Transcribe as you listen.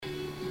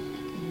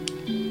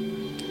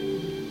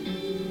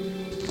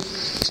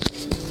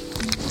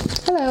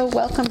Hello,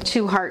 welcome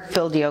to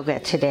Heart-Filled Yoga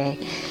today.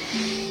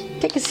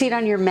 Take a seat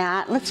on your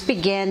mat. Let's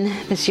begin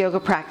this yoga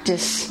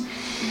practice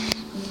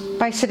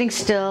by sitting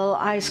still,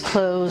 eyes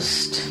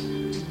closed,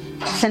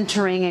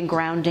 centering and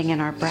grounding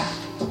in our breath.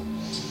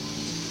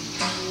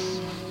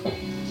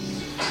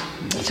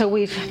 So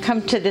we've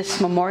come to this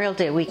Memorial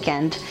Day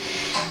weekend,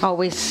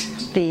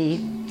 always the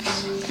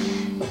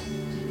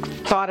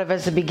thought of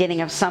as the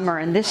beginning of summer,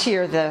 and this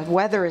year the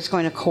weather is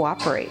going to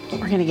cooperate.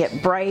 We're going to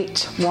get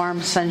bright,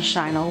 warm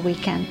sunshine all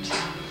weekend.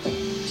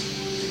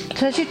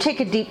 So as you take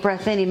a deep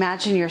breath in,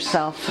 imagine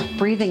yourself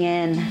breathing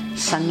in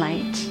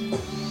sunlight.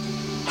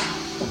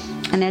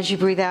 And as you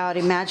breathe out,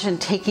 imagine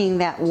taking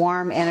that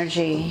warm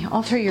energy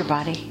all through your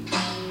body.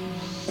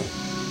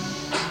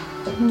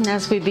 And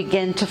as we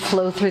begin to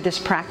flow through this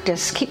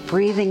practice, keep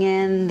breathing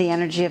in the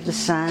energy of the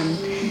sun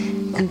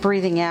and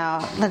breathing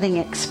out, letting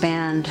it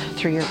expand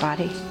through your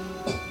body.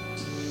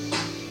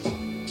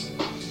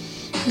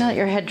 Now let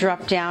your head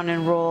drop down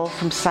and roll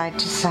from side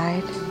to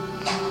side.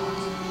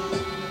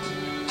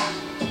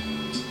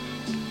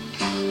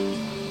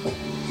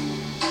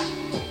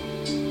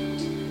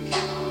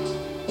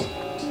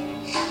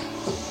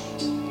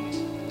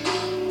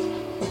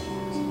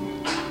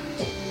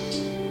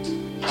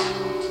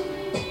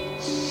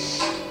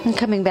 And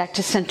coming back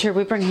to center,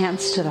 we bring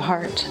hands to the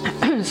heart.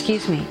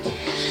 Excuse me.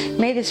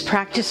 May this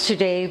practice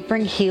today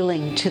bring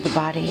healing to the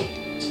body,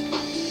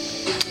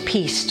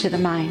 peace to the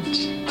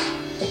mind,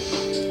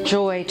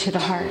 joy to the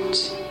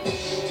heart,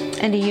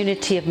 and a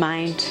unity of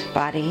mind,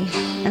 body,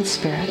 and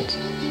spirit.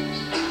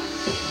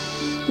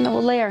 Now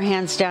we'll lay our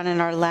hands down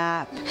in our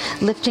lap,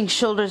 lifting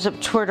shoulders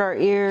up toward our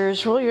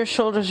ears. Roll your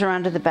shoulders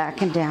around to the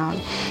back and down,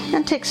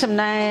 and take some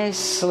nice,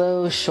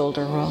 slow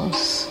shoulder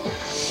rolls.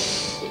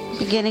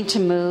 Beginning to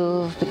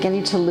move,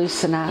 beginning to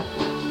loosen up.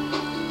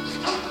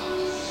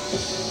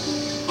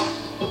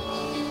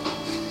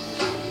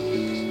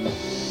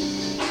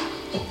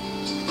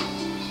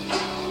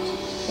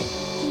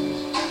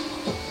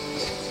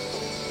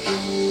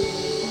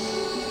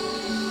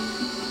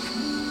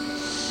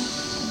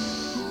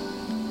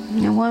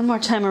 Now one more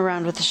time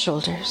around with the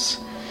shoulders,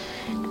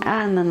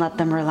 and then let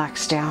them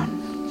relax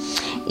down.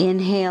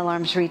 Inhale,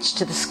 arms reach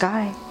to the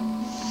sky.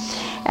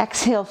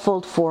 Exhale,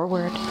 fold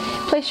forward.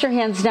 Place your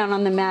hands down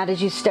on the mat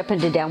as you step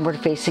into downward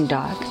facing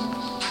dog.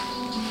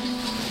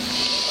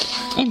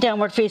 In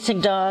downward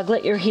facing dog,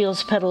 let your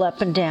heels pedal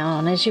up and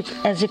down as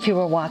if you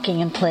were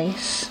walking in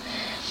place.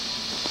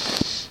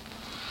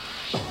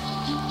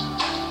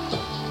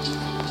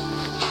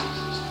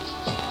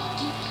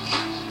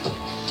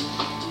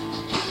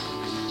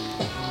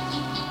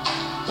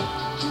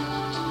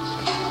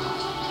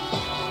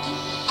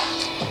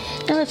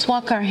 Now let's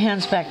walk our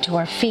hands back to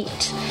our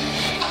feet.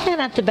 And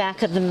at the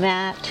back of the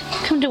mat,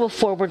 come to a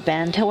forward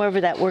bend,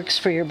 however that works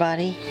for your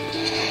body.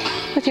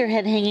 With your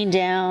head hanging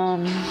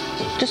down,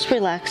 just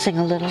relaxing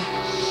a little.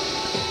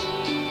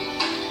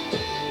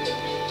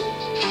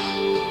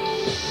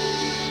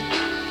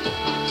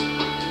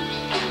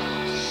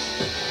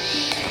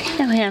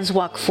 Now hands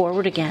walk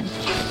forward again.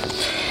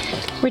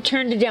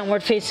 Return to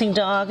downward facing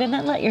dog, and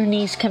then let your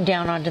knees come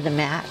down onto the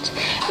mat.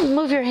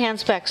 Move your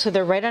hands back so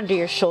they're right under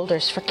your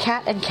shoulders for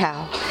cat and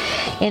cow.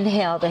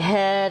 Inhale, the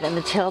head and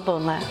the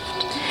tailbone left.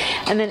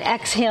 And then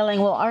exhaling,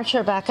 we'll arch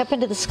our back up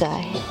into the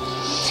sky.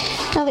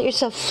 Now let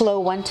yourself flow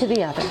one to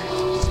the other.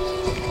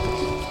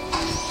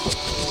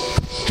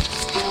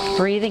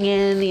 Breathing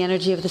in the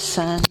energy of the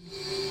sun.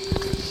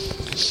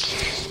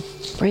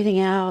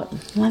 Breathing out,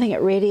 letting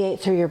it radiate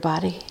through your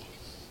body.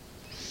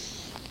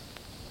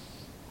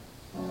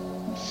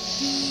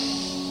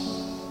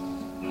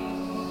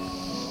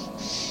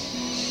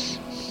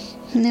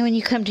 And then when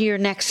you come to your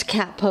next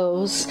cat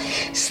pose,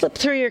 slip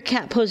through your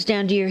cat pose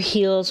down to your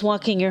heels,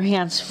 walking your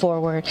hands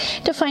forward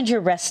to find your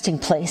resting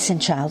place in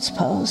child's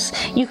pose.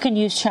 You can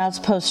use child's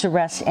pose to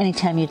rest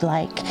anytime you'd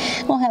like.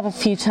 We'll have a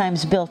few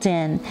times built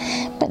in,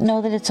 but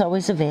know that it's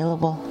always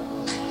available.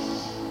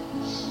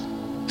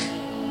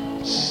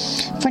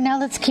 For now,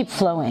 let's keep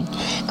flowing.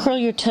 Curl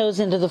your toes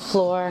into the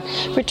floor.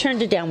 Return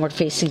to downward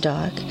facing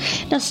dog.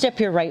 Now step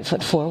your right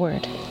foot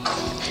forward.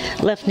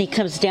 Left knee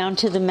comes down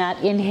to the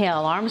mat.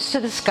 Inhale, arms to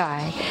the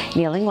sky,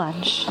 kneeling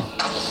lunge.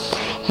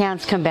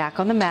 Hands come back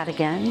on the mat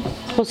again.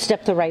 We'll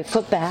step the right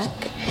foot back.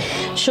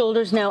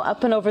 Shoulders now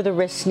up and over the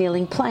wrists,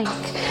 kneeling plank.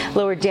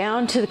 Lower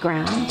down to the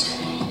ground.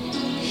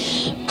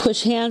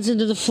 Push hands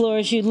into the floor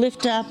as you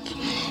lift up.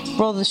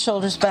 Roll the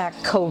shoulders back,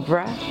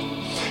 cobra.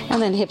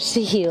 And then hips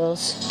to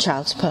heels,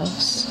 child's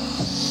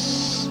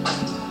pose.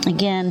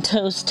 Again,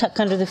 toes tuck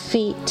under the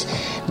feet.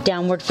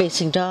 Downward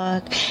facing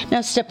dog.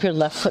 Now step your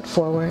left foot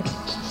forward.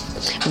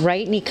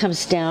 Right knee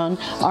comes down,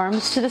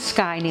 arms to the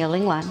sky,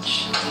 kneeling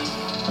lunge.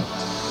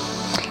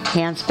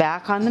 Hands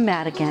back on the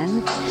mat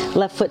again.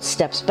 Left foot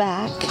steps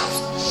back.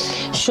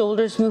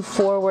 Shoulders move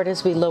forward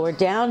as we lower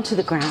down to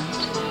the ground.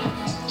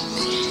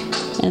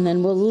 And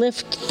then we'll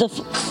lift the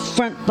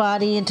front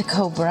body into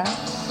cobra.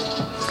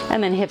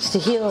 And then hips to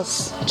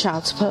heels,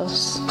 child's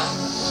pose.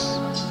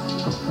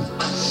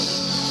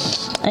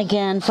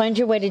 Again, find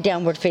your way to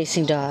downward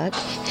facing dog.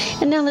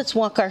 And now let's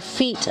walk our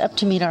feet up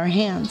to meet our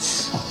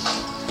hands.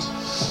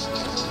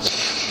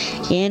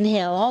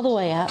 Inhale all the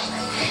way up.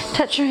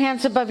 Touch your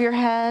hands above your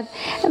head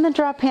and then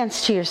drop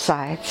hands to your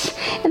sides.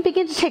 And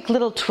begin to take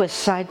little twists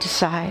side to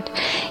side.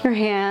 Your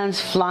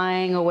hands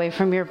flying away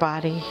from your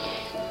body.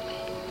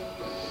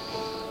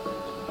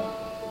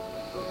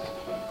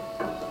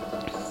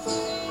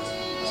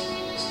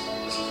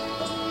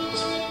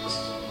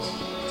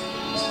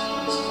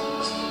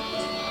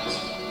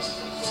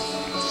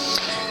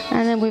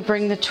 And then we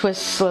bring the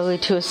twist slowly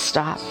to a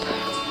stop.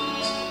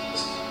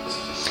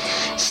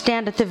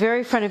 Stand at the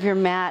very front of your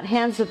mat,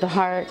 hands at the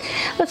heart.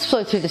 Let's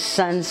flow through the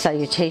sun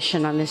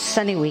salutation on this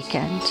sunny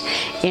weekend.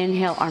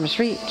 Inhale, arms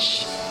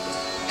reach.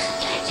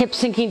 Hips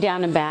sinking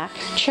down and back,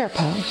 chair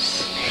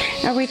pose.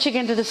 Now reach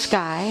again to the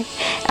sky,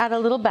 add a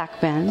little back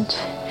bend,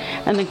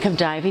 and then come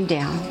diving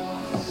down.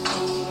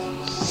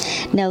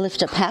 Now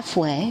lift up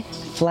halfway,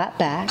 flat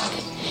back.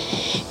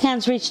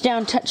 Hands reach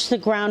down, touch the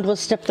ground. We'll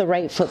step the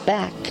right foot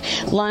back.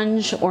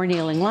 Lunge or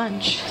kneeling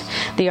lunge.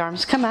 The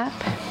arms come up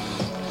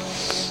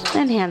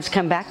and hands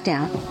come back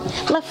down.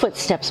 Left foot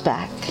steps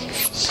back.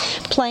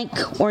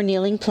 Plank or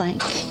kneeling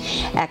plank.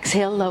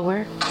 Exhale,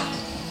 lower.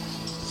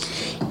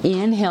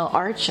 Inhale,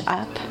 arch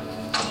up.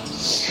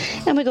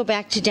 And we go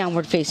back to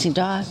downward facing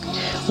dog.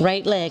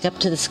 Right leg up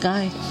to the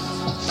sky.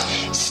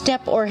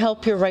 Step or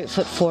help your right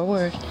foot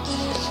forward.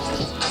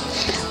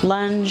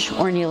 Lunge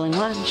or kneeling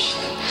lunge.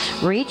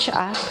 Reach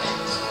up.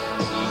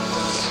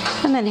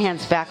 And then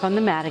hands back on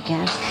the mat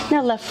again.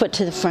 Now left foot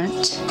to the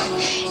front.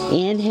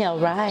 Inhale,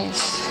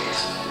 rise.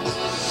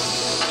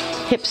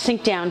 Hips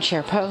sink down,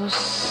 chair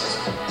pose.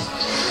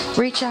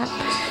 Reach up.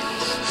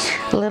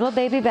 Little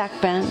baby back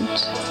bend.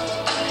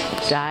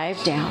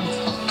 Dive down.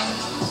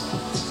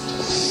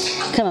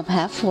 Come up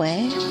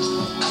halfway.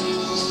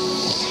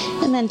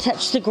 And then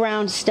touch the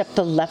ground, step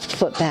the left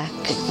foot back.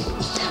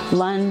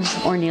 Lunge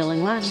or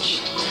kneeling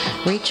lunge.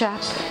 Reach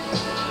up.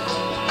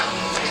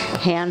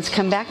 Hands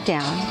come back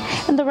down,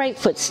 and the right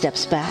foot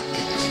steps back.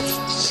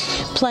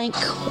 Plank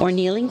or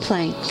kneeling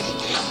plank.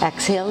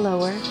 Exhale,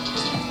 lower.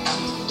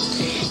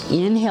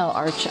 Inhale,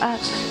 arch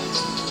up.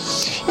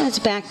 And it's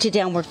back to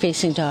downward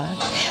facing dog.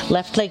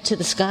 Left leg to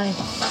the sky.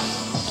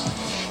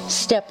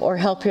 Step or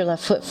help your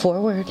left foot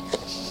forward.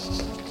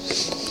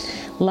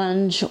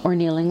 Lunge or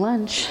kneeling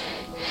lunge.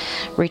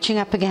 Reaching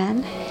up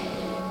again.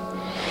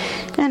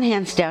 And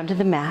hands down to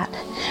the mat.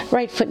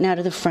 Right foot now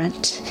to the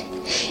front.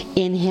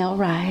 Inhale,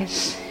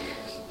 rise.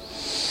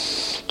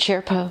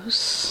 Chair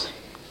pose.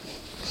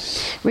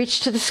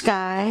 Reach to the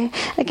sky.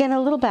 Again, a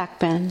little back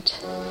bend.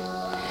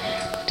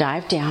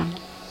 Dive down.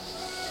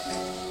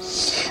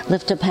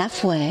 Lift up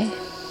halfway.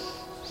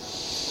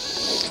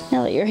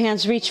 Now let your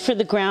hands reach for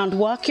the ground.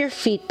 Walk your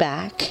feet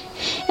back.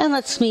 And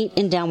let's meet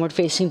in downward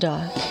facing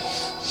dog.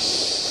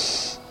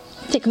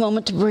 Take a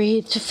moment to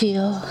breathe, to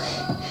feel.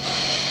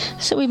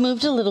 So we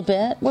moved a little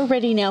bit. We're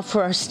ready now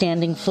for our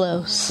standing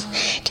flows.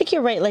 Take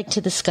your right leg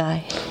to the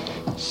sky.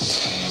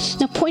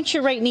 Now point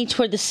your right knee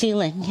toward the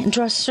ceiling and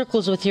draw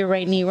circles with your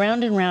right knee,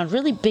 round and round,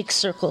 really big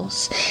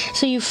circles.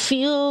 So you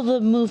feel the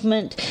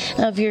movement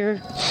of your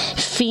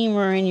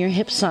femur and your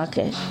hip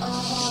socket.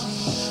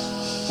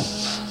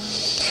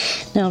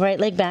 Now right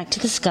leg back to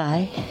the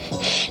sky.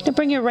 Now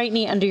bring your right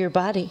knee under your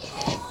body.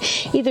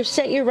 Either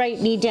set your right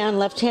knee down,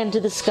 left hand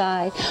to the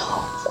sky,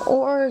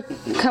 or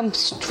come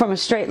from a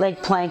straight leg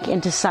plank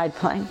into side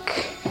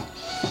plank.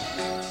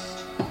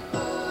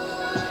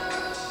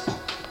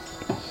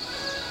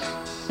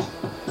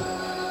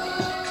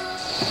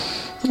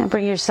 Now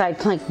bring your side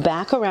plank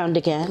back around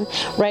again.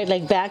 Right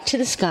leg back to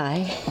the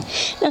sky.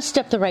 Now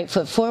step the right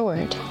foot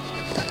forward.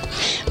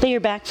 Lay your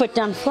back foot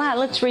down flat.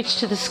 Let's reach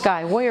to the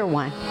sky. Warrior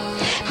one.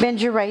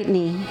 Bend your right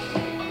knee.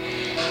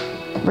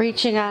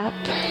 Reaching up.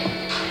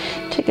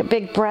 Take a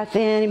big breath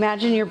in.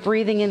 Imagine you're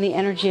breathing in the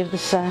energy of the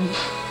sun.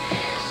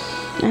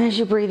 And as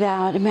you breathe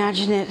out,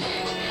 imagine it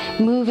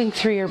moving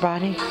through your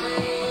body.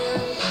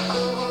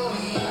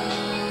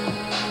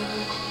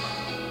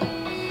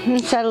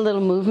 Let's add a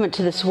little movement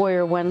to this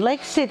warrior one.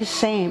 Legs stay the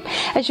same.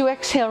 As you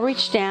exhale,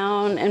 reach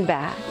down and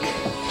back.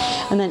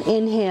 And then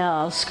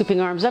inhale,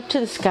 scooping arms up to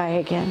the sky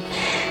again.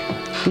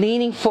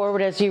 Leaning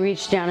forward as you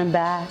reach down and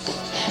back.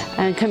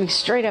 And coming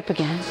straight up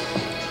again.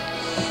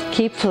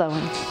 Keep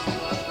flowing.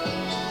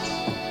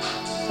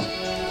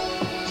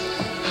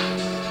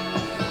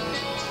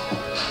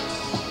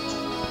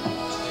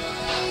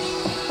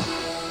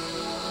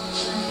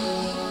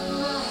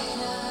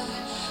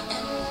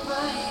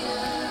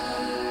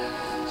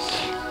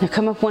 Now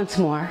come up once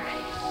more.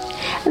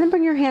 And then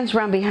bring your hands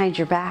around behind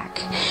your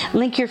back.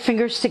 Link your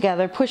fingers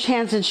together. Push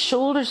hands and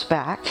shoulders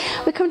back.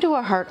 We come to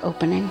a heart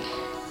opening.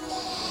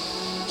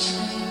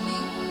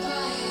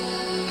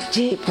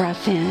 Deep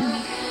breath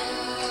in.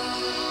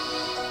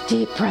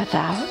 Deep breath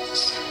out.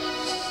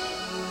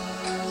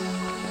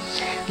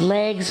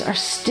 Legs are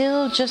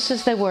still just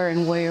as they were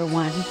in warrior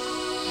one.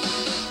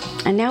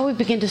 And now we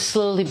begin to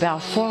slowly bow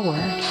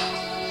forward.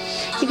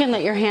 You can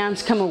let your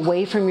hands come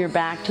away from your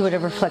back to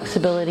whatever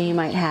flexibility you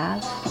might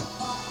have.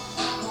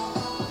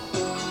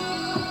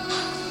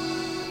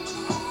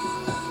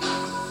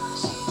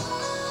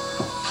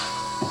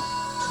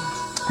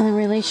 And then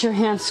release your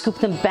hands, scoop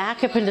them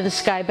back up into the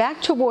sky,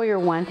 back to warrior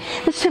one.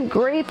 This time,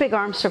 great big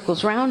arm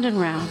circles round and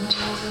round.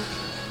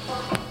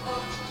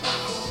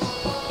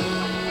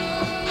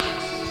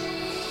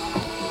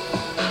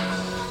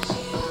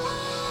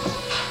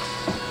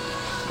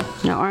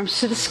 Now arms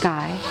to the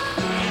sky.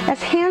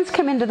 As hands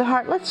come into the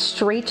heart, let's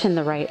straighten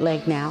the right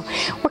leg now.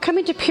 We're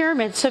coming to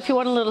pyramid, so if you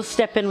want a little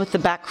step in with the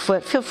back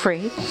foot, feel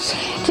free.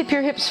 Tip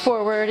your hips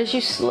forward as you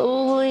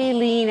slowly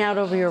lean out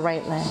over your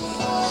right leg,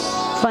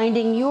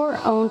 finding your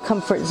own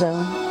comfort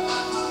zone.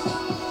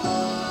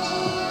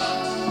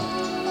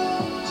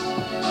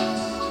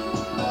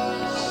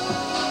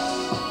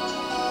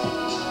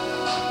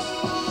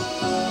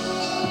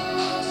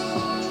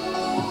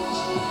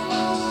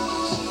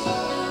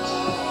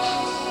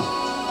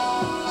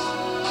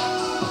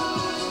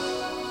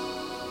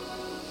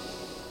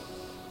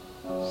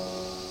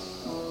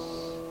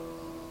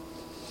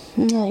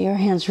 Now your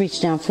hands reach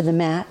down for the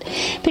mat.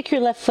 Pick your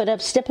left foot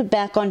up, step it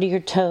back onto your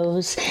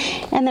toes,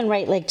 and then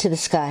right leg to the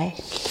sky.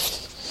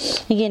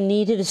 Again,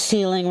 knee to the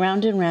ceiling,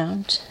 round and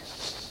round.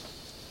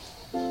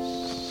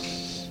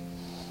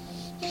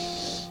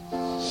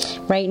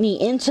 Right knee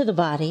into the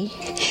body.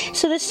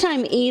 So this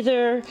time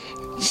either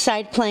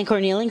side plank or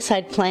kneeling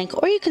side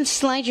plank, or you can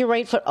slide your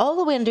right foot all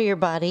the way under your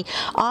body,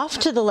 off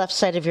to the left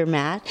side of your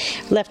mat,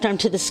 left arm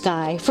to the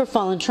sky for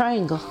fallen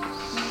triangle.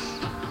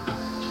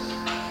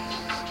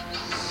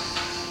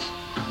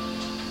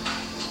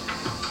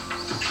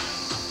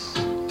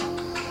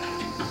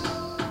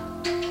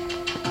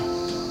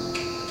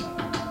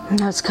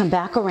 Now let's come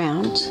back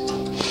around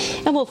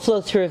and we'll flow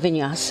through a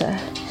vinyasa.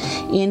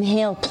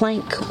 Inhale,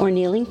 plank or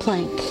kneeling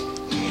plank.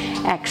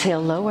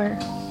 Exhale, lower.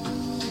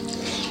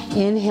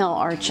 Inhale,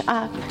 arch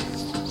up.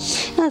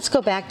 Now let's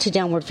go back to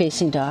downward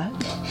facing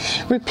dog.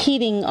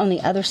 Repeating on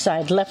the other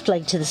side, left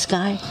leg to the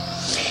sky.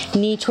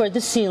 Knee toward the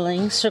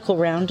ceiling, circle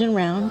round and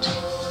round.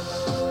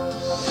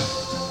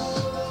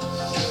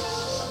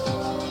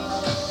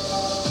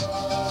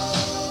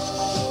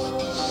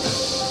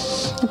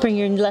 Bring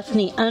your left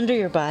knee under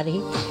your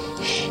body.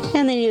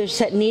 And then either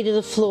set knee to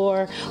the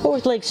floor or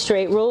with legs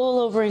straight, roll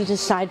over into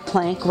side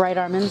plank, right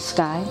arm in the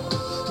sky.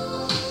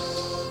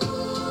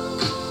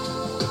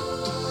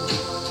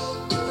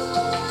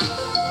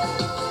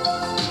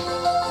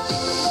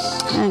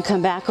 And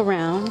come back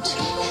around.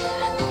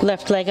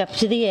 Left leg up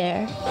to the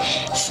air.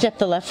 Step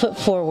the left foot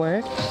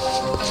forward.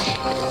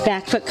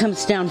 Back foot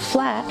comes down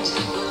flat.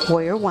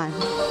 Warrior one.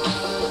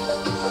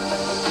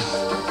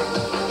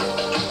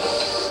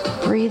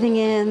 Breathing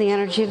in the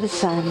energy of the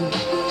sun.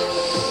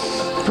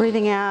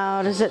 Breathing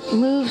out as it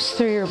moves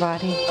through your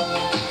body.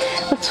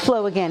 Let's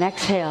flow again.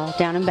 Exhale,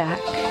 down and back.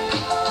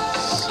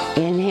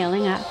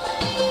 Inhaling up.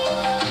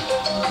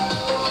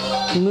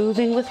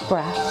 Moving with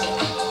breath.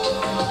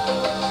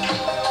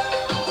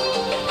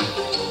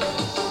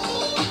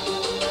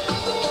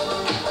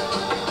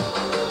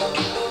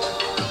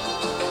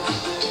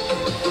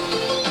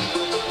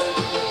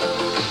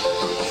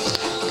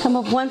 Come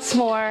up once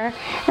more,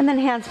 and then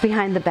hands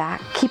behind the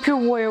back. Keep your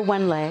warrior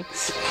one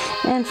legs,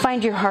 and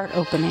find your heart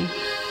opening.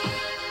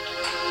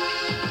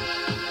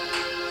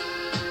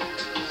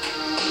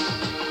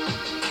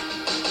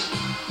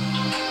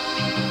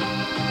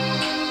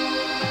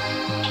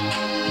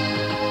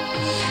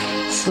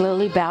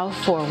 Slowly bow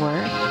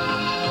forward.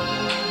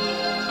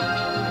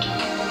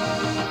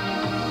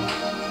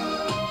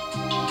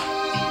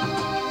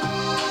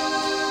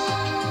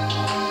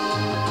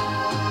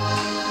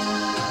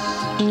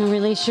 And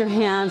release your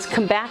hands,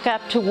 come back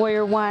up to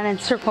warrior one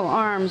and circle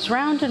arms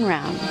round and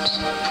round.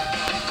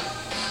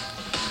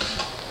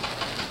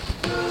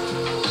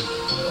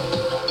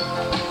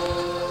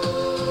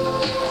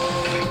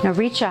 Now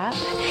reach up.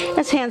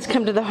 As hands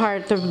come to the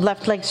heart, the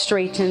left leg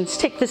straightens.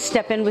 Take the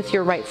step in with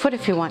your right foot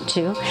if you want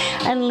to,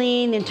 and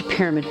lean into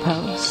pyramid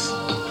pose.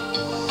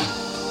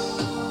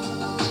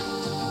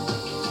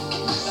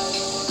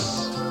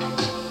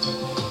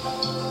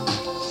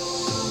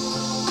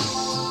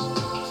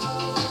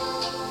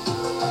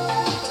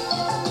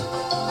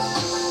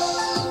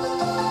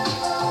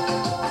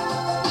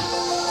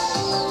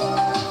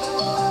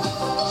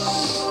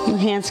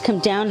 Hands come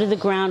down to the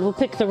ground. We'll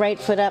pick the right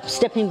foot up,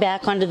 stepping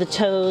back onto the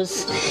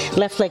toes,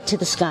 left leg to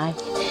the sky.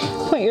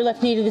 Point your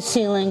left knee to the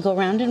ceiling, go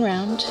round and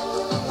round.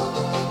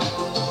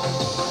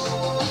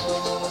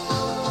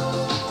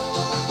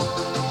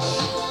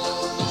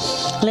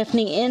 Left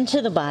knee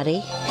into the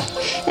body,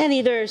 and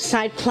either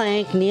side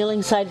plank,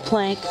 kneeling side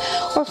plank,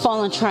 or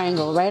fallen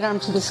triangle, right arm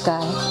to the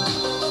sky.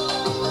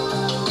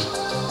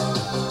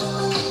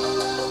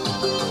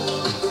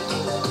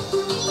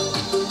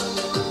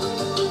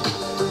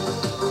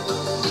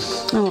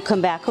 And we'll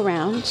come back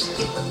around.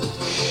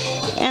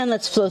 And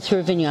let's flow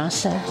through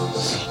vinyasa.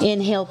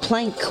 Inhale,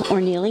 plank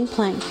or kneeling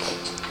plank.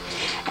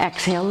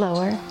 Exhale,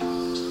 lower.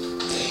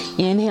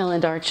 Inhale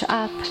and arch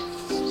up.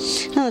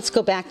 Now let's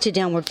go back to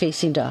downward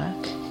facing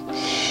dog.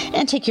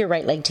 And take your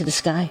right leg to the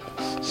sky.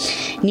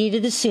 Knee to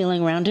the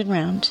ceiling, round and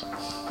round.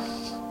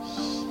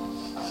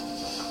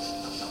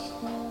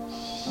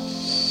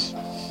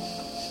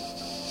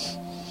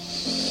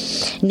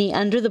 Knee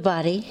under the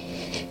body,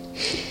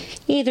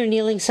 either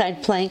kneeling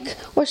side plank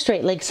or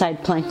straight leg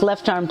side plank,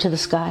 left arm to the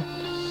sky.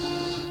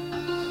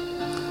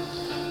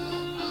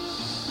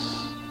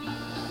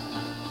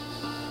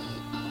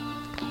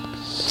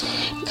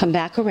 Come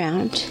back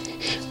around,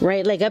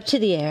 right leg up to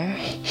the air.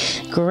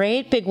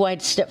 Great big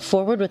wide step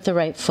forward with the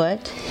right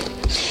foot.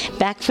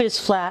 Back foot is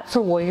flat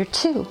for warrior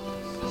two.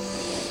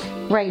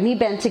 Right knee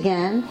bent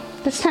again.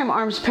 This time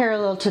arms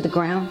parallel to the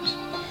ground.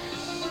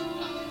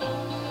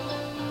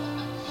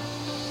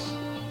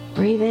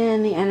 Breathe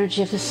in the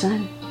energy of the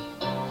sun.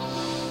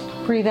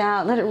 Breathe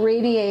out, let it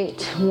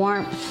radiate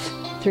warmth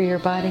through your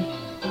body.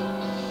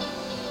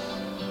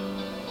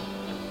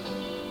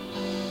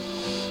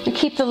 And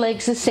keep the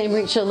legs the same,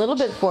 reach a little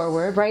bit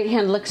forward. Right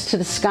hand looks to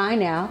the sky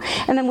now.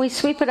 And then we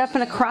sweep it up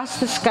and across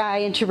the sky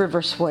into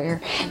reverse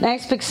warrior.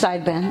 Nice big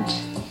side bend.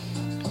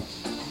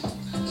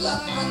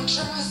 Love and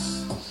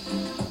trust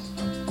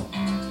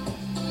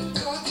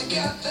go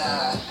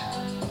together.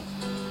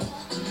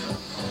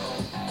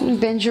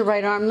 Bend your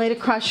right arm, lay it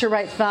across your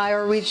right thigh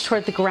or reach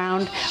toward the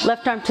ground.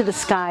 Left arm to the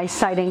sky,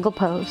 side angle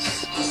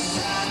pose.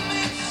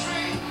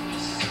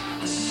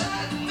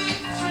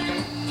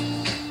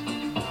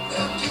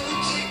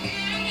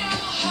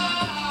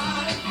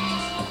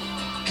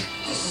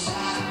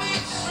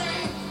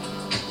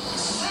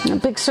 A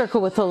big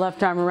circle with the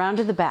left arm around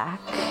to the back.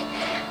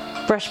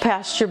 Brush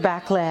past your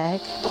back leg,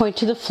 point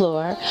to the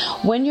floor.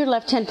 When your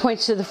left hand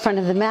points to the front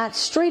of the mat,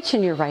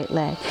 straighten your right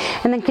leg.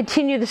 And then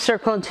continue the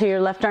circle until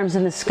your left arm's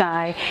in the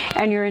sky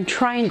and you're in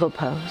triangle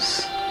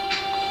pose.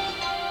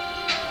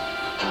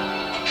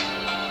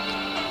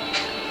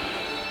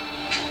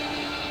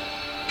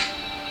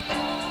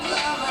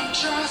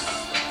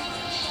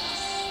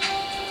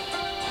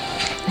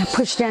 Now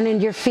push down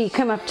into your feet,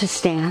 come up to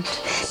stand.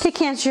 Take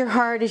hands to your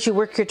heart as you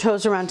work your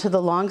toes around to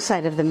the long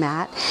side of the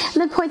mat, and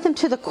then point them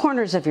to the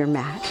corners of your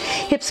mat.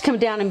 Hips come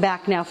down and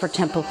back now for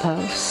temple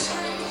pose.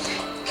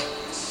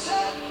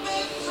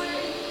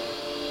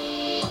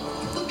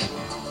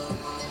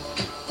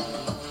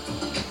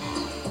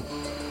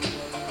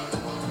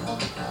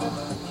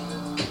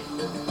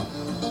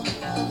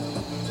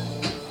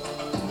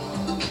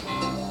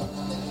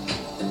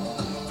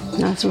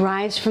 Now let's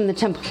rise from the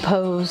temple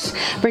pose.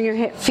 Bring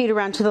your feet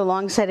around to the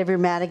long side of your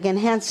mat again.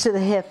 Hands to the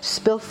hips,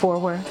 spill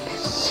forward.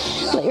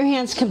 Let your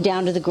hands come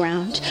down to the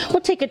ground.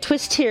 We'll take a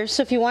twist here,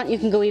 so if you want, you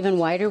can go even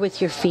wider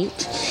with your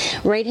feet.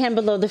 Right hand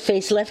below the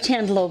face, left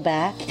hand low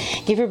back.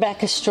 Give your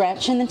back a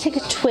stretch, and then take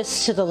a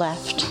twist to the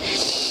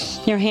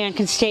left. Your hand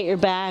can stay at your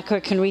back, or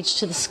it can reach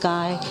to the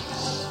sky.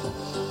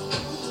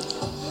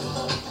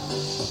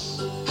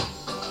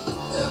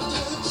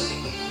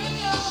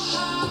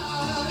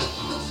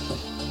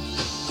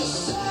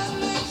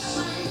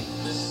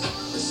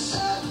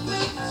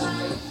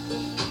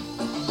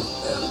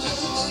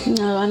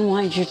 Now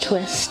unwind your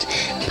twist.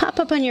 Pop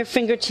up on your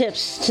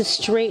fingertips to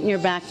straighten your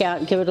back out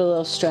and give it a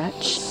little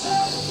stretch.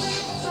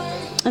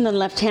 And then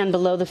left hand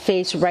below the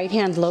face, right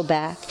hand low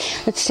back.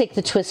 Let's take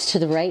the twist to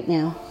the right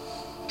now.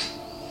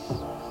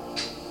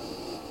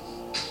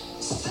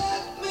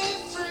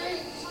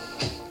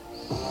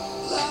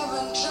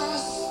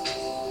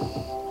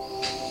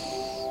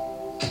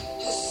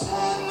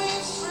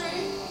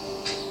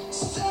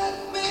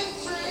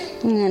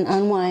 And then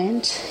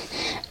unwind.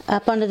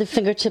 Up onto the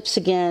fingertips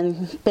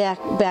again,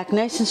 back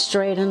nice and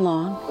straight and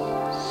long.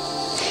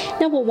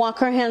 Now we'll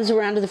walk our hands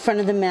around to the front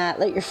of the mat,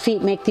 let your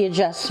feet make the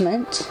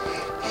adjustment,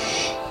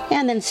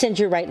 and then send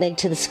your right leg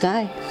to the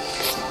sky.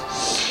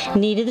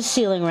 Knee to the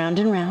ceiling, round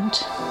and round.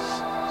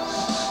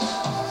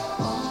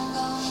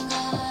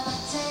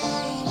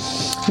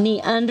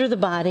 Knee under the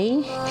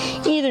body,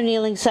 either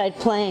kneeling side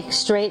plank,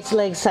 straight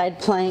leg side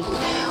plank,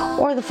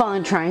 or the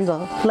fallen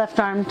triangle, left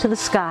arm to the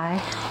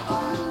sky.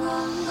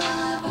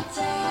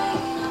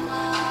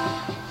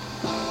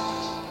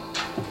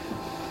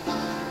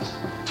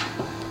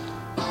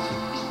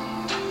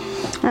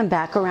 And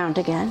back around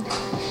again.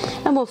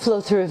 And we'll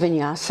flow through a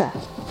vinyasa.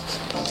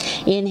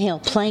 Inhale,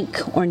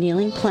 plank or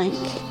kneeling plank.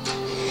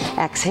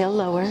 Exhale,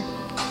 lower.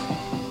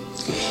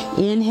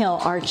 Inhale,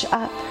 arch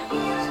up.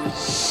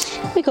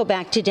 We go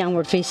back to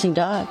downward facing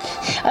dog.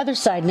 Other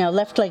side now,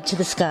 left leg to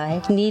the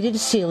sky, knee to the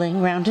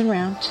ceiling, round and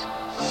round.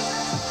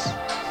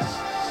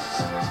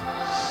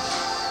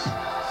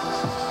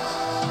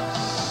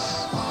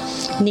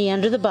 Knee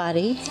under the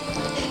body.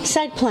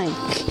 Side plank.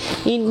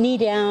 Knee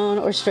down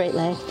or straight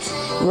leg.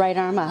 Right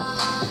arm up.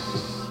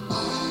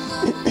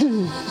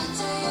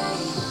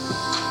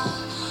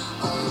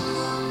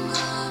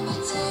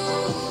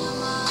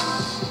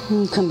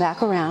 And come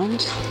back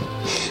around.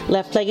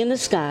 Left leg in the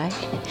sky.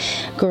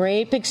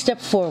 Great big step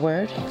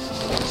forward.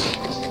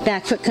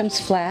 Back foot comes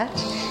flat.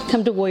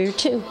 Come to warrior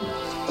two.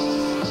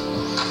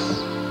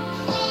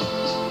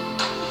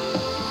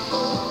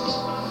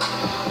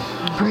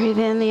 Breathe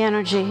in the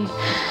energy.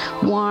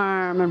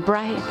 Warm and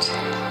bright.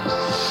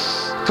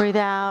 Breathe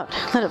out,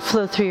 let it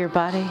flow through your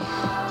body.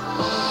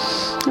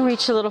 And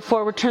reach a little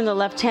forward, turn the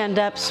left hand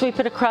up, sweep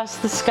it across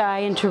the sky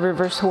into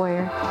reverse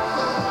warrior.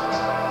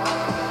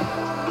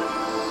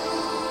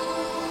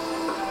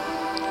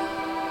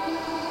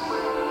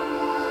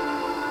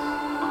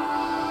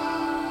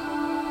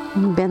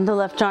 Bend the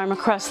left arm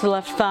across the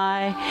left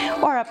thigh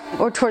or up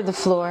or toward the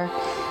floor.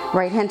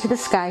 Right hand to the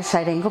sky,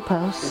 side angle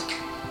pose.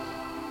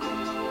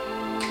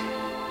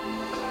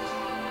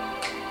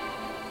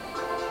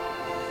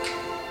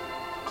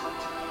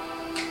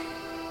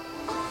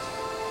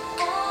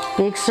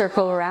 Big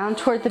circle around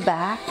toward the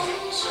back.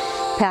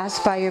 Pass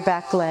by your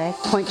back leg,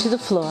 point to the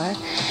floor.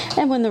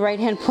 And when the right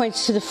hand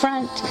points to the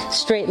front,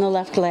 straighten the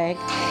left leg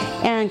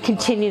and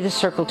continue the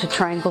circle to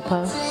triangle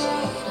pose.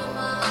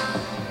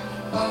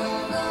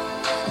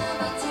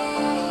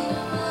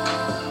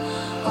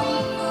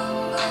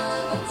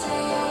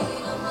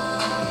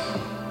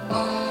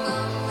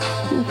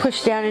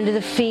 Push down into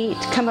the feet,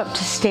 come up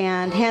to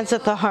stand, hands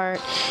at the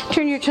heart.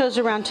 Turn your toes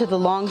around to the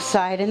long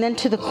side and then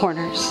to the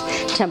corners.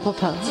 Temple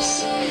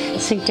pose.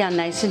 Sink down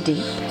nice and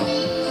deep.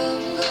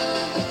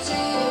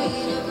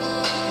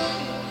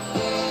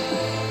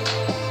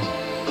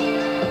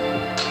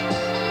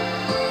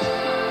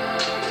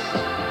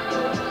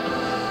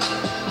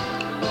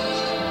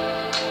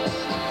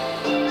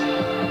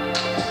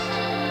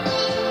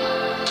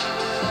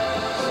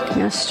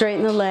 Now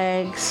straighten the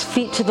legs,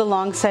 feet to the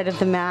long side of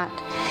the mat.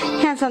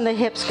 Hands on the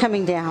hips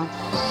coming down.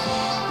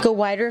 Go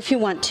wider if you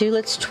want to.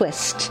 Let's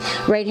twist.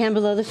 Right hand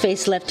below the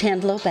face, left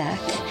hand low back.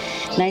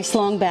 Nice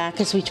long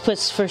back as we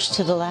twist first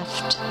to the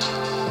left.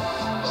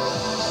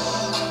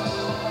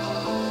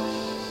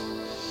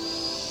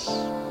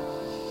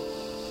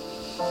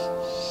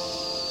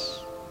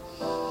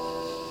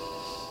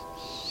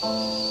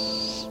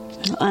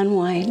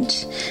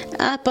 Unwind.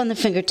 Up on the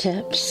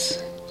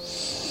fingertips.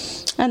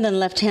 And then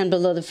left hand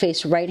below the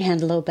face, right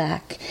hand low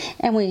back.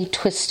 And we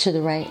twist to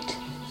the right.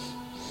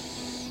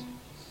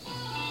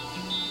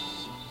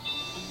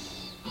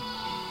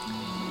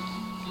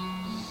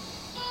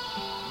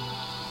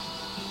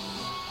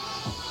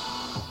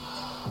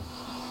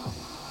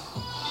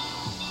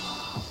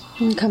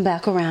 And come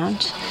back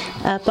around,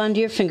 up onto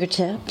your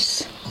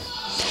fingertips.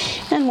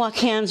 And walk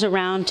hands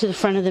around to the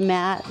front of the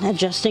mat,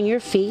 adjusting your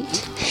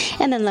feet.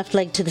 And then left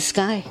leg to the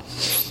sky.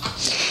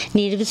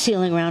 Knee to the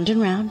ceiling, round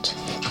and round.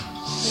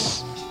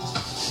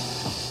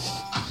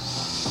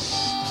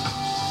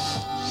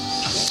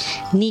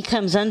 Knee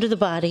comes under the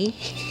body.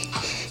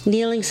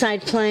 Kneeling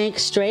side plank,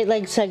 straight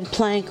leg side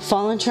plank,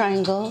 fallen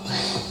triangle.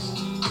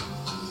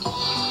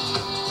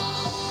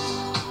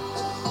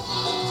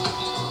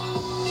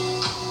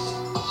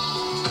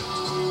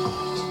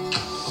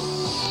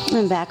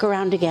 And back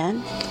around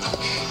again.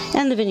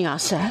 And the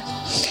vinyasa.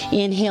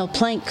 Inhale,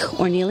 plank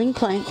or kneeling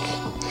plank.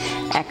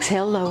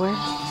 Exhale, lower.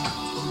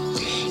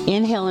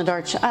 Inhale and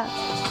arch up.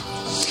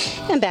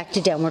 And back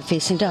to downward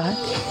facing dog.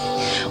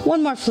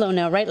 One more flow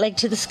now. Right leg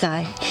to the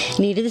sky.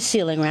 Knee to the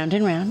ceiling, round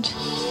and round.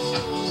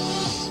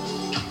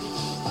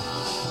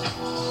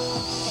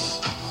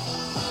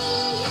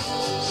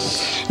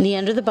 Knee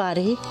under the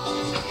body.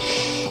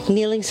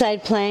 Kneeling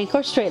side plank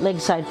or straight leg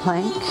side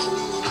plank.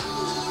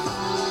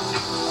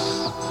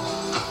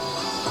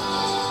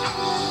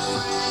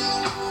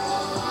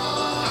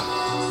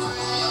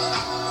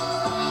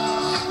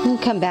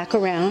 And come back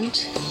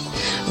around.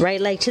 Right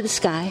leg to the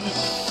sky.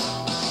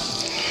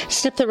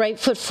 Step the right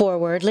foot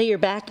forward. Lay your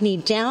back knee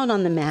down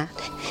on the mat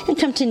and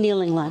come to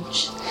kneeling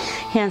lunge.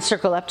 Hands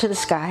circle up to the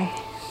sky.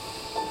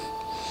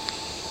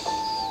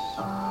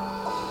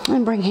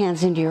 And bring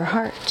hands into your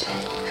heart.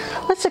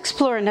 Let's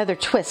explore another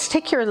twist.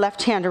 Take your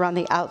left hand around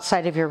the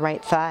outside of your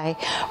right thigh.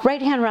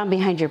 Right hand around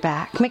behind your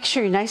back. Make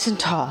sure you're nice and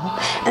tall.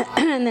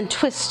 And then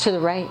twist to the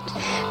right.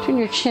 Turn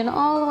your chin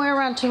all the way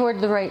around toward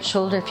the right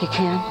shoulder if you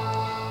can.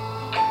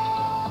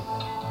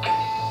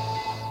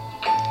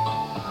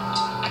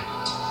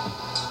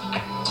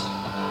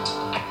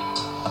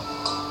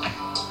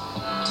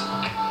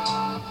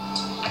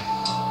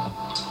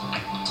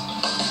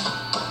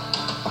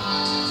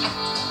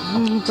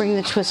 Bring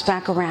the twist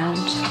back around.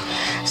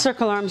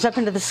 Circle arms up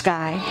into the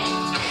sky.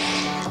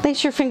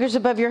 Place your fingers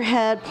above your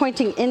head,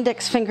 pointing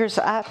index fingers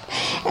up,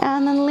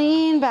 and then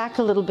lean back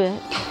a little bit,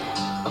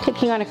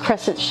 taking on a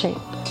crescent shape.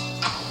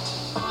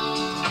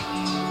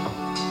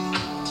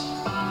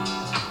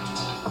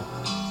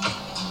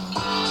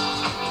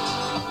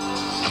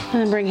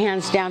 And bring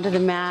hands down to the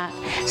mat.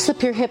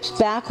 Slip your hips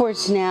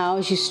backwards now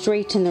as you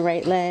straighten the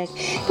right leg,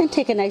 and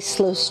take a nice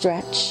slow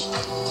stretch.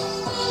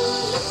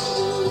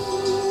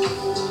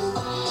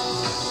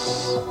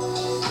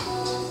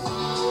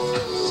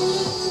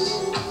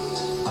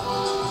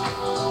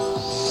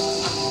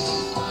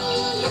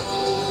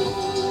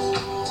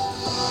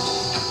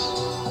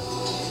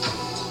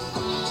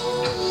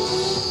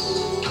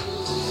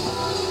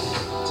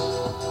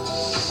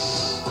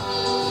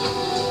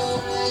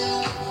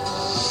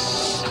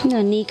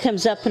 The knee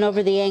comes up and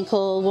over the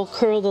ankle. We'll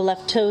curl the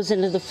left toes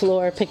into the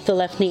floor. Pick the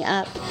left knee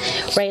up.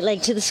 Right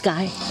leg to the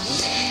sky.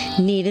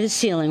 Knee to the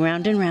ceiling,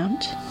 round and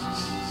round.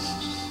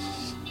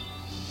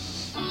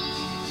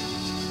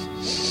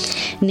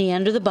 Knee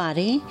under the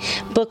body.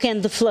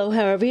 Bookend the flow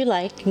however you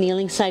like.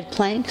 Kneeling side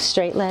plank,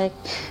 straight leg,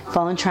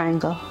 fallen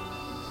triangle.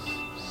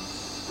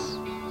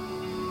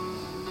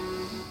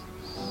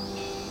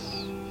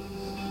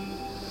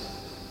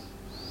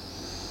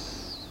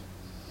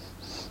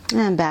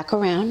 And back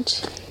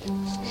around.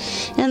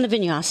 And the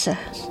vinyasa.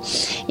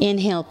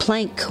 Inhale,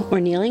 plank or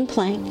kneeling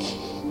plank.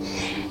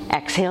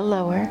 Exhale,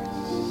 lower.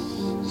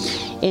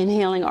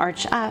 Inhaling,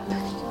 arch up.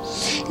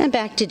 And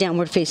back to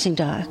downward facing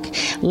dog.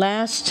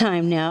 Last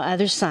time now,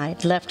 other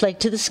side. Left leg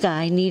to the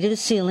sky, knee to the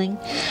ceiling.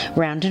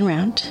 Round and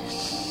round.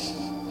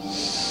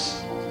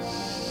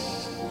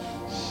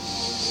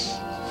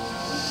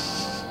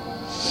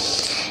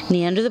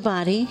 Knee under the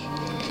body.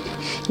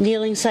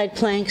 Kneeling side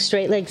plank,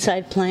 straight leg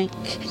side plank.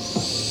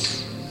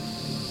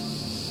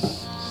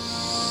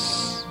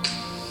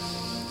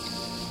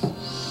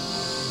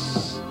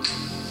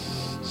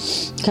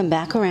 Come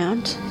back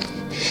around.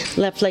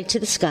 Left leg to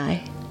the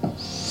sky.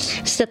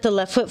 Step the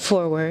left foot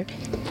forward.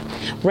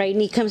 Right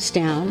knee comes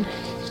down.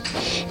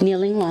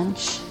 Kneeling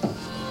lunge.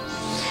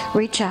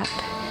 Reach up.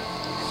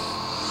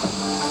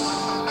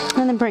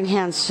 And then bring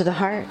hands to the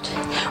heart.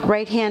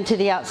 Right hand to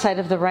the outside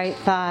of the right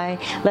thigh.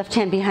 Left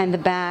hand behind the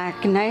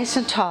back. Nice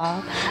and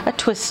tall. A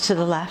twist to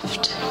the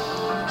left.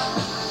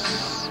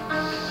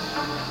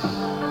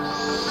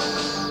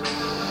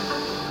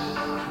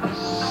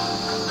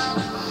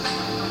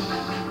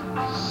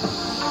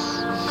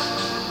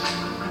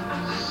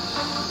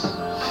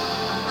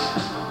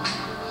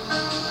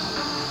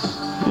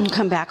 And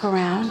come back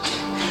around.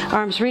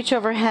 Arms reach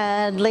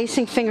overhead,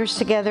 lacing fingers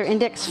together,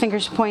 index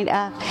fingers point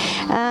up,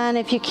 and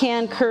if you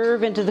can,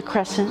 curve into the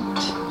crescent.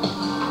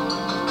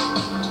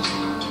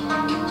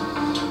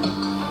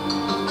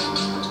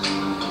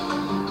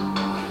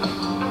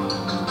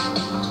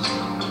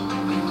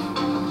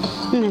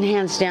 And then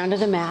hands down to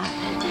the mat.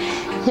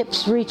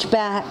 Hips reach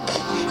back,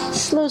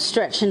 slow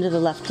stretch into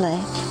the left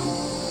leg.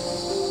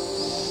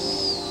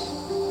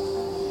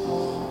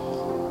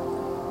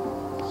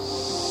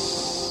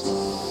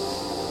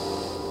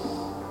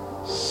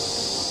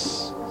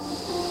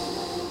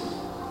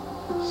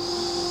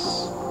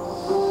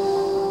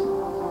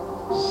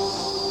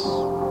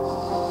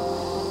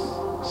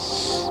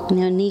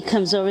 Now knee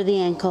comes over the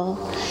ankle,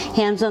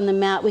 hands on the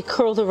mat. We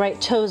curl the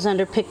right toes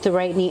under, pick the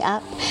right knee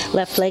up,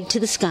 left leg to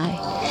the sky.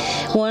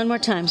 One more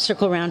time,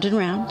 circle round and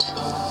round.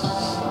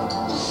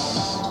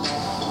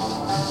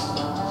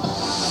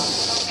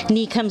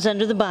 Knee comes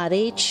under the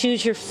body.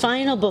 Choose your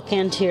final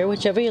bookend here,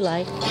 whichever you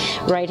like.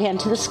 Right hand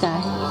to the sky.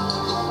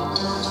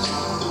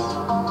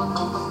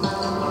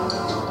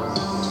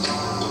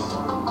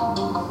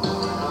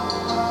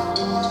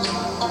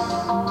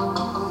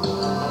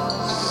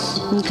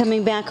 And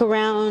coming back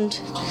around,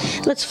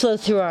 let's flow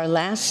through our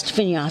last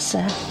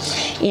vinyasa.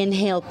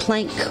 Inhale,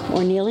 plank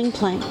or kneeling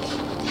plank.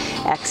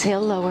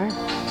 Exhale, lower.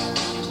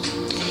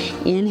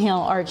 Inhale,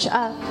 arch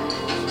up.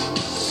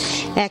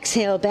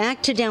 Exhale,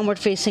 back to downward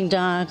facing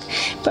dog.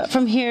 But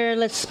from here,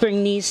 let's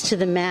bring knees to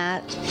the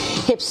mat,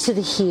 hips to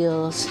the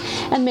heels,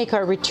 and make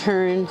our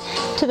return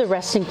to the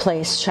resting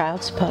place,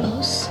 child's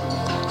pose.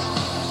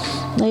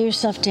 Lay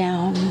yourself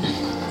down.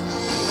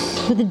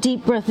 With a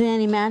deep breath in,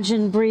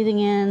 imagine breathing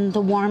in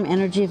the warm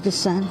energy of the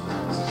sun.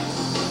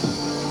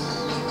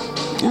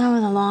 And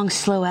with a long,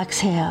 slow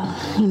exhale,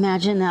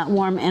 imagine that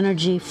warm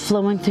energy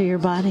flowing through your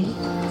body.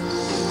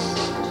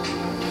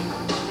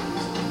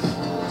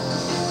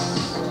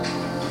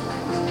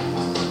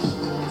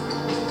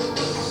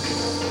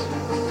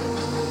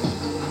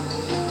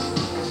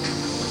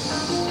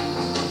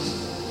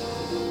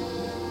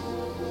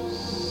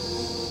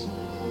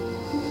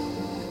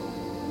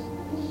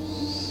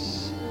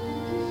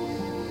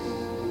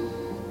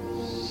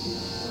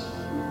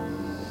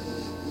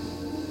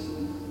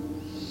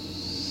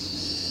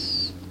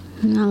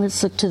 Now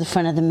let's look to the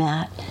front of the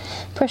mat.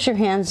 Press your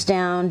hands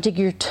down, dig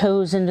your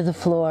toes into the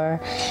floor,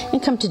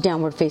 and come to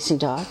downward facing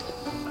dog.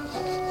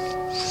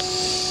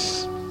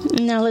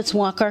 Now let's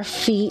walk our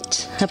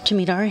feet up to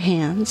meet our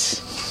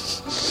hands.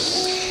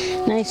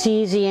 Nice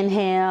easy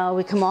inhale.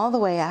 We come all the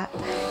way up.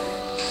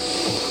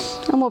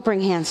 And we'll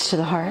bring hands to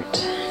the heart.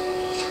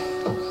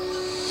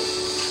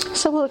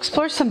 So we'll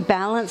explore some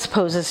balance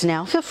poses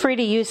now. Feel free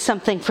to use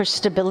something for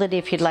stability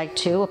if you'd like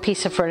to, a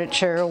piece of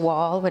furniture, a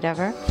wall,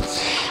 whatever.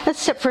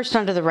 Let's step first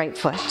onto the right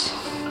foot.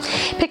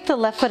 Pick the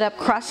left foot up,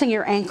 crossing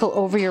your ankle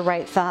over your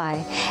right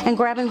thigh and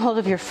grabbing hold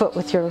of your foot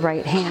with your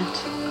right hand.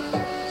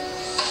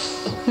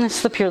 And then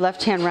slip your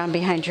left hand round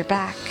behind your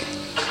back.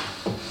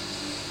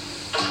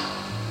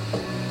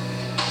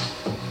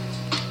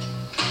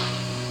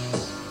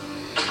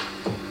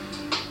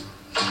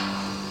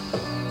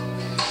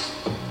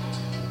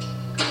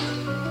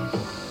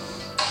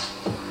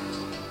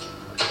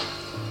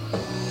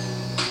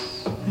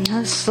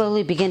 Now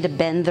slowly begin to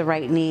bend the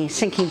right knee,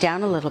 sinking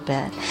down a little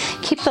bit.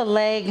 Keep the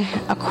leg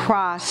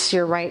across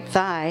your right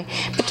thigh,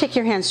 but take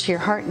your hands to your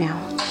heart now.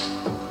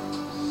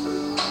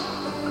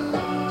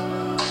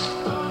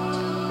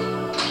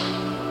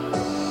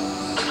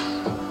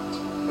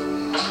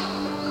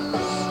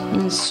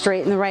 And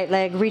straighten the right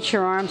leg, reach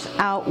your arms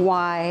out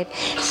wide.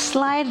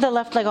 Slide the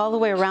left leg all the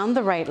way around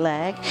the right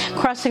leg,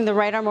 crossing the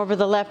right arm over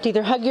the left.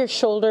 Either hug your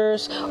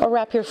shoulders or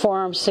wrap your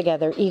forearms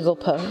together, eagle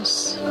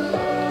pose.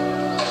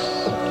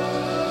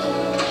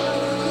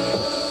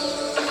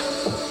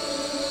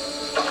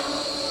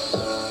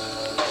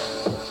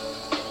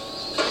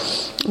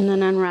 And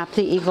then unwrap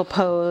the eagle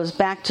pose.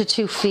 Back to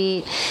 2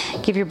 feet.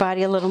 Give your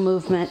body a little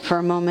movement for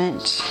a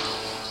moment.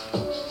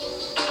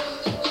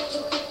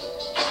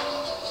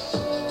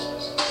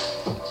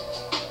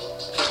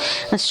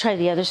 Let's try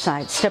the other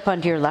side. Step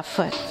onto your left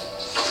foot.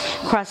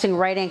 Crossing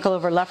right ankle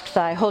over left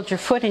thigh. Hold your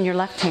foot in your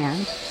left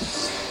hand.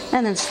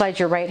 And then slide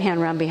your right hand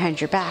around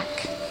behind your back.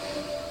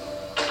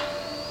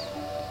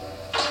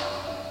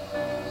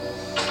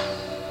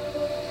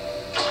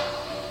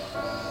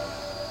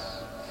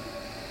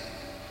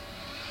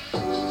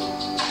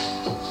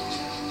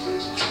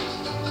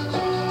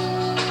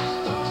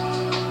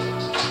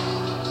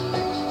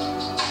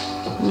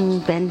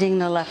 Bending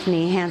the left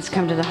knee, hands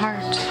come to the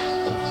heart.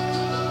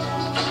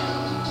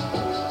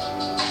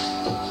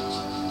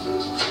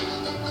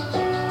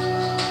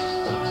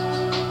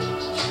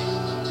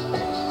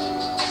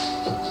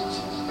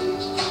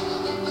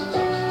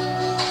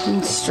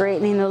 And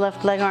straightening the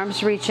left leg,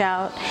 arms reach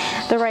out.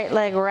 The right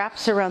leg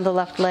wraps around the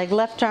left leg,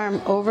 left arm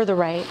over the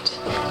right.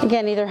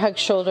 Again, either hug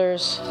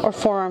shoulders or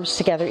forearms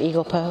together,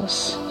 eagle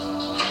pose.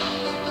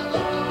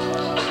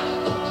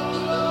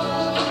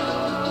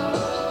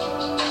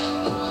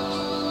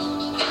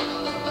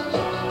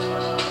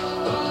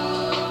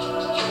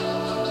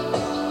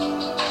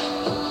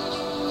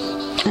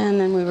 And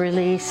then we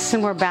release,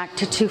 and we're back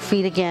to 2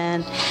 feet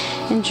again.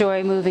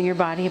 Enjoy moving your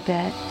body a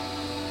bit.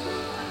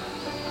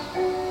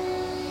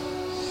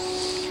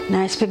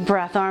 Nice big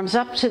breath, arms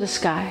up to the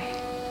sky.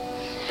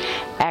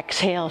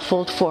 Exhale,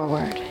 fold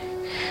forward.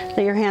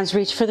 Let your hands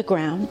reach for the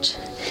ground.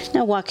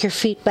 Now walk your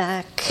feet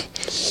back.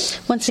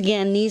 Once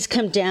again, knees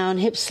come down,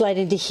 hips slide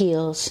into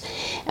heels,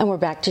 and we're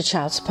back to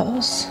child's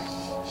pose.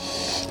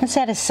 Let's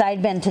add a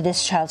side bend to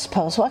this child's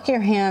pose. Walk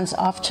your hands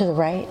off to the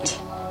right.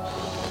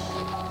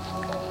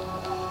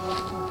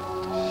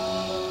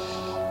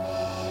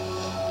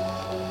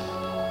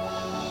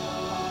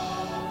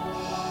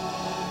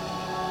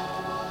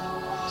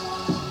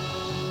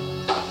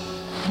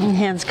 And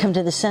hands come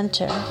to the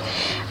center.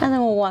 And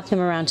then we'll walk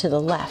them around to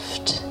the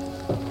left.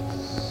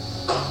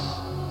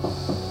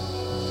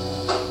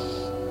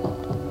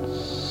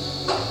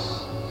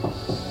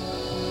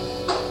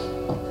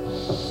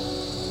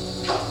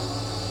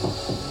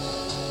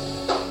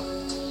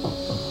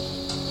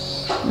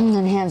 And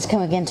then hands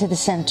come again to the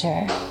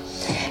center.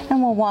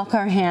 And we'll walk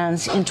our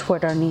hands in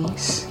toward our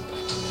knees.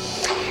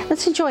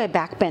 Let's enjoy a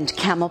back bend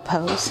camel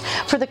pose.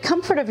 For the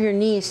comfort of your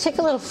knees, take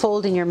a little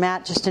fold in your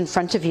mat just in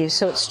front of you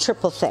so it's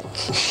triple thick.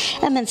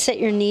 And then set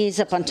your knees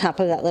up on top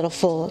of that little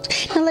fold.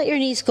 Now let your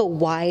knees go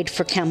wide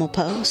for camel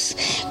pose.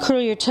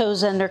 Curl your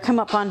toes under, come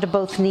up onto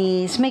both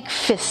knees, make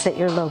fists at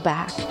your low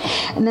back.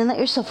 And then let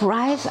yourself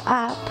rise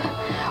up,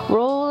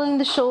 rolling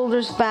the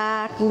shoulders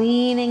back,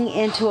 leaning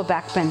into a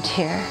back bend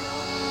here.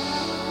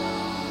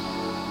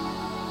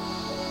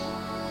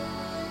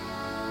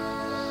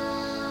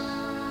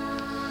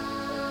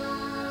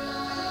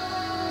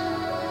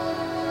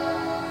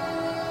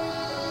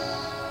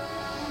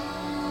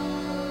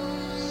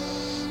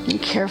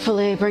 And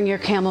carefully bring your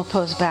camel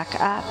pose back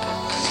up.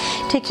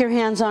 Take your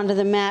hands onto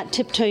the mat,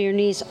 tiptoe your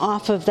knees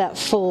off of that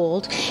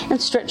fold,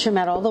 and stretch your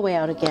mat all the way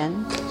out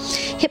again.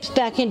 Hips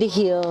back into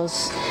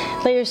heels.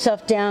 Lay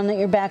yourself down, let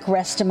your back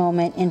rest a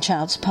moment in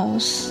child's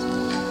pose.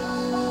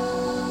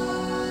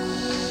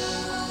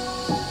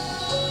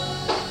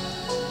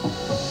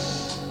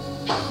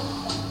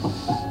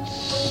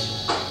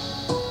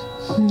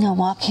 Now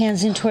walk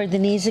hands in toward the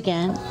knees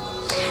again.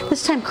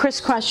 This time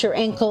crisscross your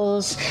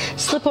ankles,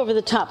 slip over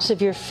the tops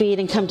of your feet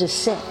and come to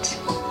sit.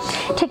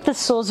 Take the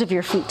soles of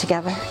your feet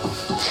together.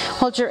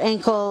 Hold your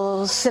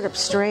ankles, sit up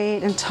straight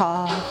and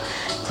tall.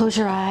 Close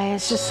your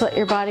eyes, just let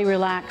your body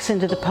relax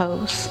into the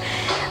pose.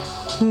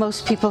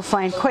 Most people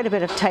find quite a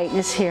bit of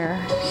tightness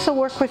here, so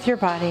work with your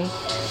body,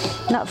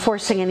 not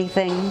forcing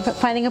anything, but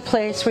finding a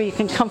place where you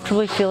can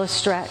comfortably feel a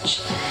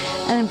stretch,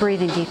 and then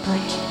breathing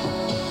deeply.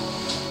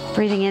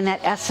 Breathing in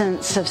that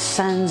essence of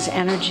sun's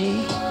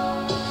energy.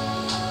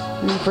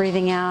 And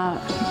breathing out,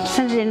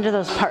 send it into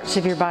those parts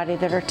of your body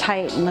that are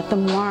tight and let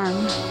them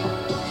warm.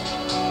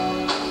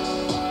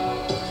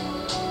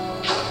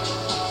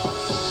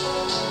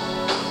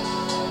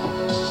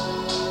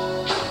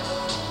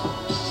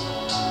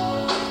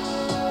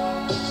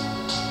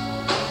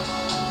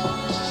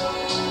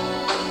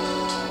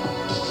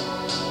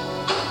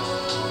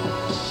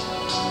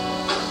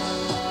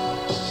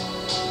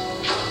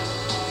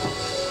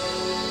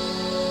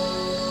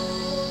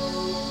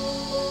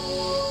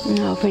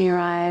 Open your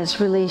eyes,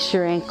 release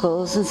your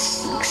ankles, and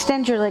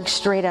extend your legs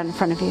straight out in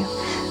front of you.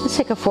 Let's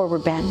take a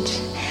forward bend.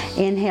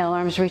 Inhale,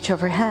 arms reach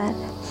overhead.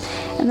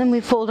 And then we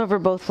fold over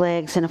both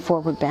legs in a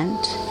forward bend.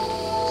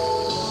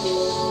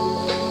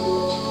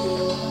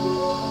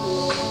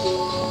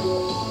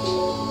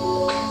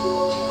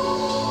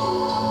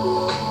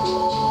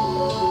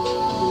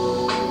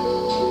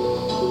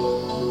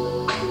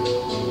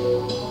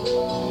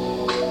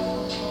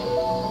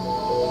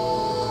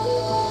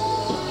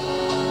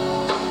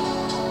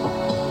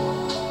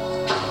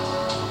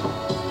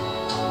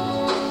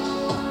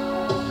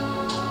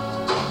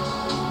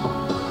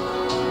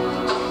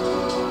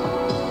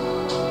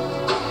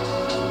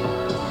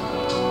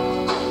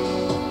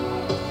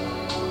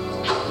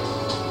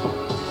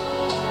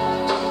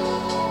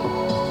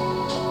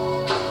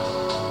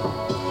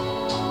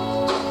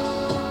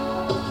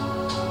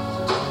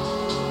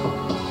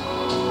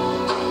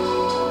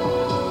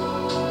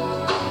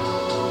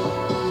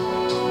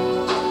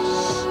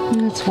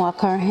 Let's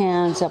walk our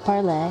hands up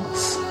our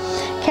legs.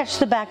 Catch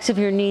the backs of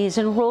your knees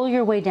and roll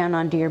your way down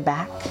onto your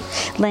back,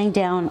 laying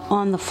down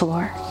on the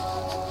floor.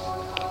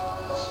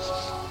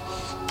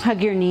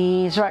 Hug your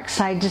knees, rock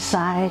side to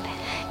side.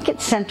 Get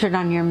centered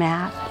on your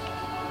mat.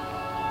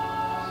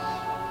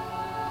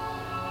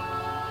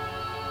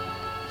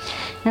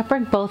 Now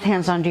bring both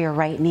hands onto your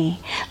right knee,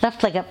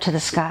 left leg up to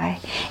the sky.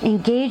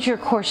 Engage your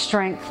core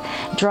strength,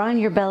 drawing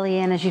your belly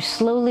in as you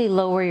slowly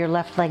lower your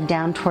left leg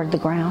down toward the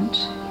ground.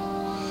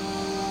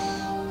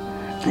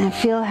 And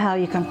feel how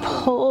you can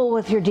pull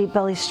with your deep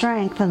belly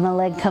strength and the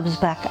leg comes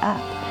back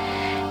up.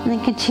 And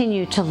then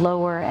continue to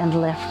lower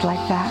and lift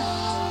like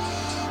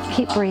that.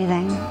 Keep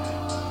breathing.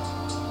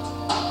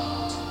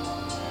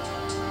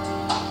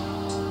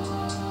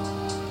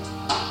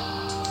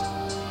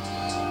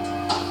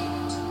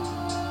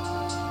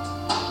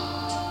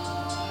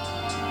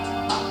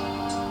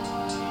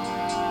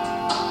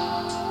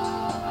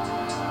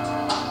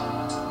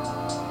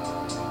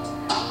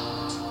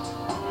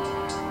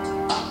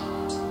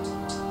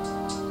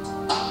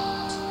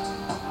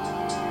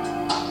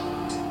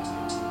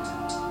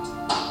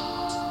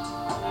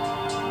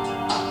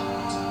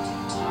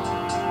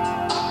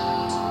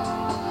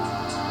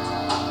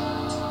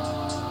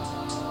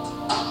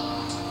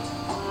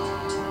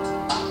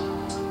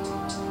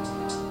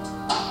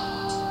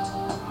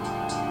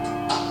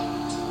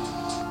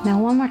 Now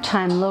one more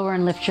time, lower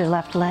and lift your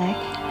left leg.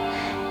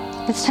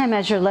 This time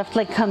as your left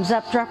leg comes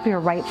up, drop your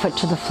right foot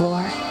to the floor.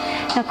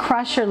 Now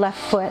cross your left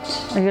foot,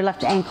 or your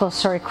left ankle,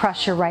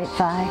 cross your right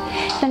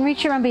thigh. Then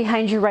reach around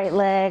behind your right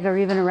leg or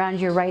even around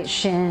your right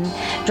shin,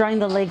 drawing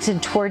the legs in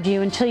toward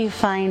you until you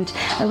find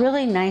a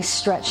really nice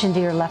stretch into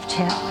your left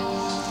hip.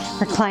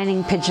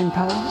 Reclining pigeon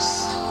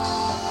pose.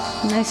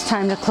 Nice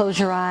time to close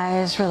your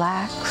eyes,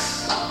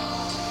 relax.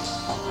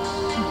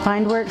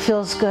 Find where it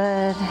feels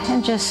good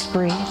and just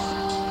breathe.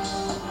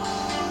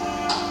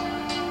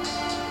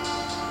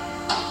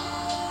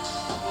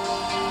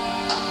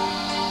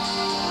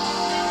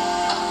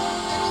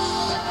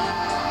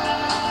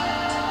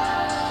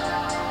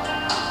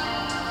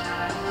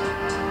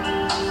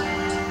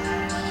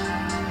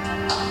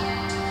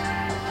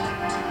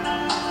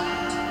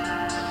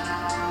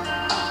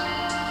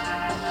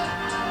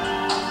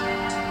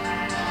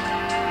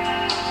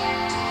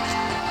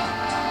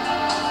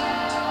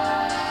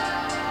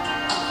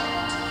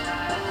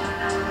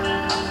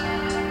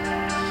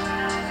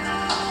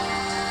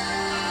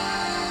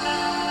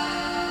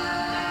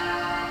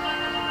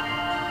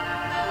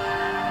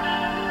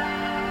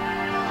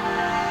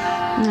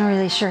 Now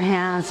release your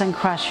hands and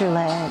cross your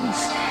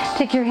legs.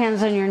 Take your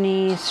hands on your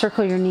knees,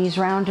 circle your knees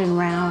round and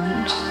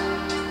round.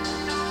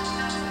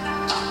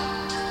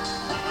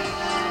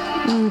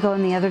 And go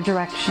in the other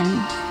direction.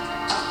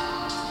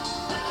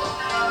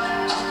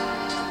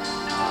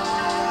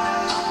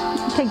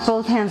 Take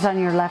both hands on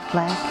your left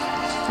leg,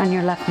 on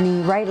your left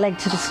knee, right leg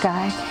to the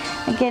sky.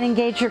 Again,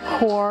 engage your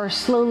core,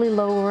 slowly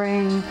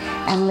lowering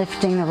and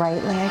lifting the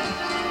right leg.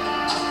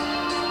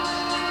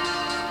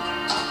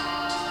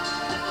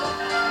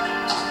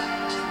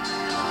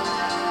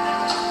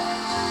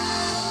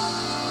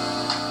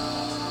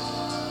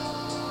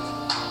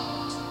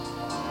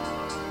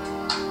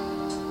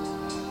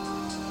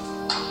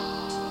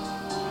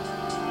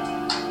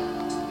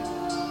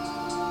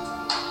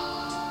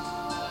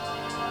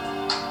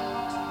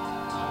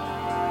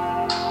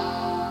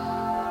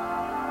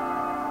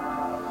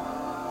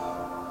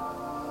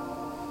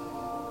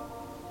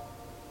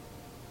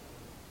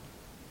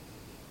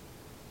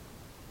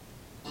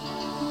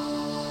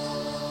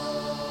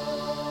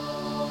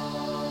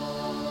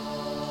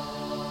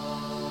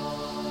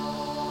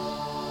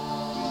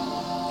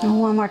 And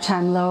one more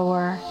time,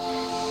 lower.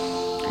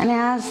 And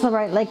as the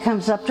right leg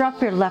comes up, drop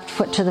your left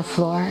foot to the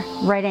floor.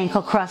 Right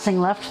ankle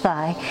crossing left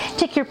thigh.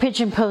 Take your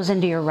pigeon pose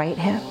into your right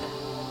hip.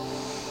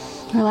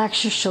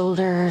 Relax your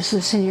shoulders,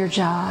 loosen your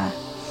jaw.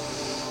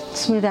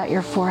 Smooth out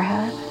your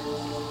forehead.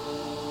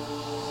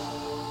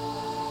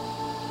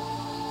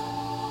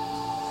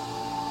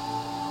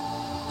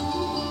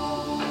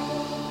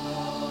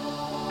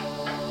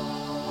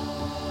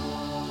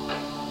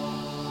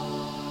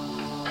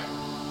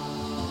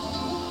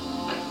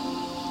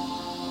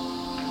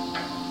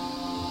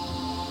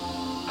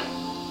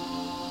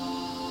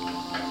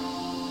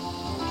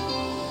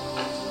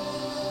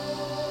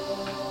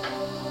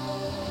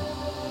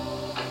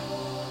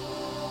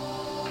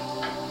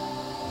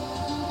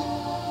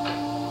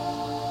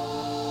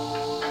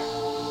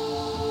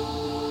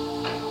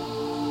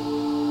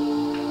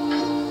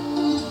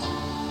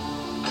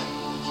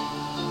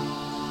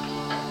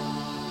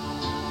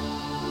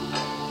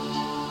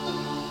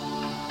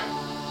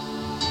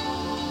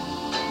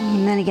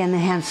 And then again, the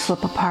hands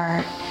slip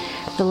apart,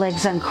 the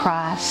legs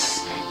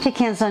uncross. Take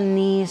hands on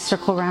knees,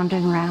 circle round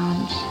and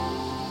round.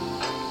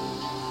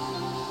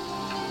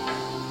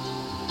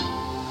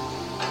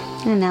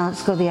 And now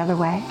let's go the other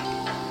way.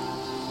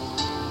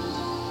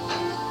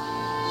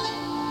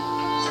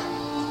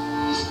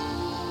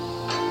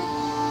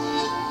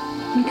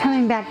 And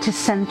Coming back to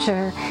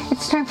center,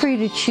 it's time for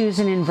you to choose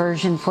an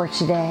inversion for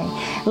today.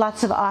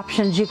 Lots of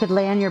options. You could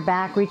lay on your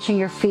back, reaching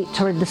your feet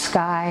toward the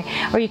sky,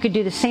 or you could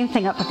do the same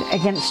thing up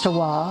against a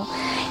wall.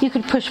 You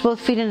could push both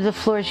feet into the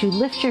floor as you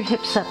lift your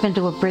hips up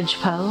into a bridge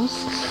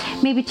pose.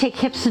 Maybe take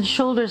hips and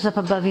shoulders up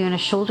above you in a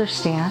shoulder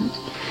stand.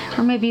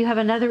 Or maybe you have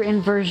another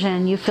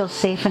inversion you feel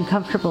safe and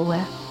comfortable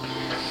with.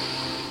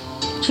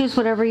 Choose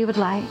whatever you would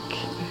like.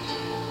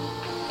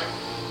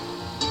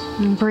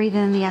 And breathe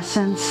in the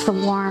essence, the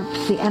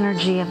warmth, the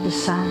energy of the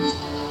sun.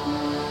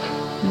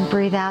 And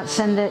breathe out,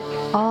 send it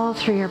all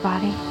through your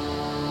body.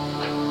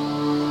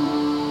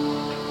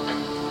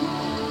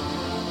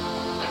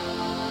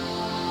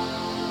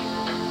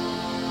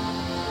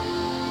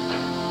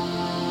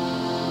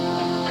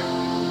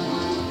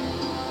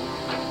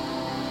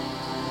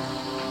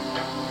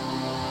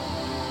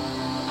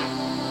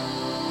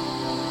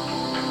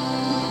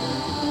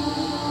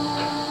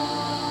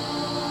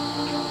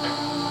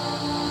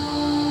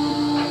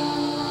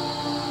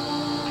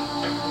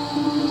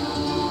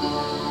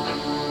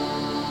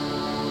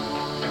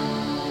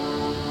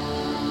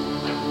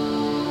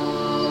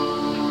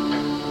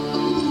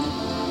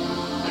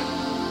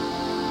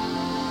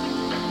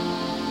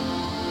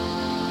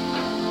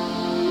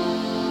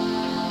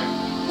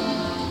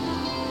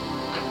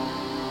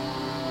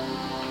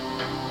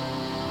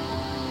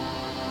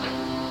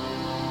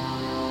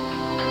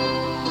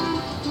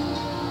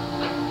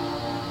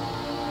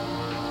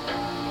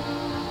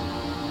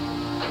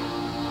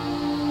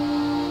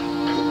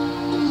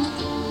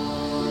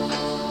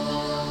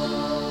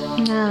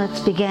 Now let's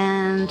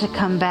begin to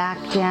come back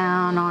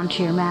down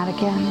onto your mat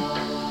again.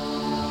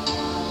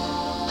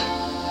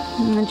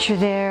 And once you're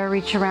there,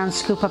 reach around,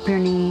 scoop up your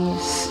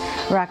knees,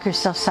 rock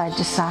yourself side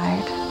to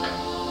side.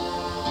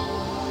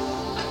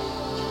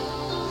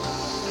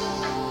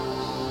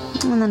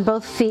 And then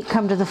both feet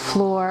come to the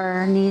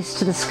floor, knees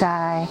to the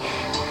sky.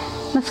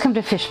 Let's come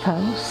to fish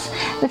pose.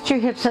 Lift your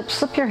hips up,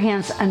 slip your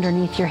hands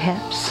underneath your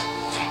hips,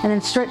 and then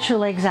stretch your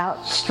legs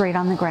out straight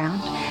on the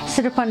ground.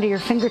 Sit up onto your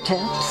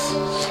fingertips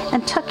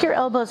and tuck your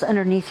elbows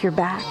underneath your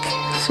back.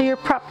 So you're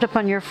propped up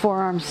on your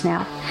forearms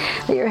now.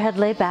 Let your head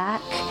lay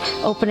back,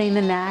 opening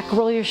the neck,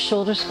 roll your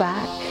shoulders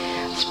back,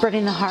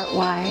 spreading the heart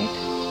wide.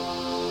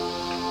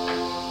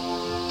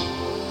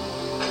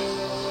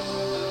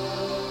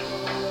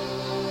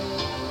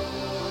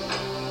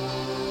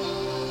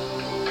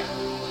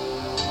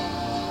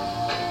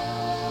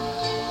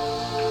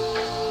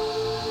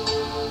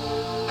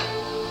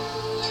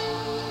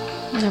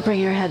 Now bring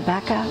your head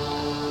back up.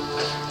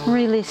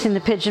 Releasing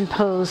the pigeon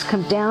pose,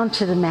 come down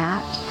to the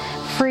mat.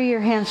 Free your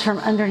hands from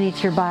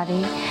underneath your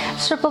body.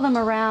 Circle them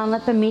around,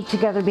 let them meet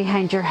together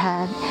behind your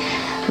head.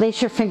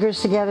 Lace your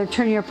fingers together,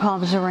 turn your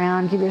palms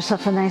around, give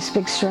yourself a nice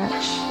big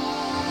stretch.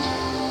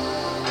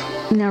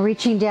 Now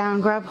reaching down,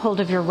 grab hold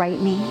of your right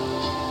knee.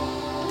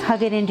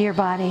 Hug it into your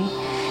body,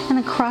 and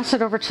then cross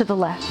it over to the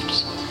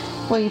left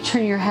while you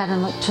turn your head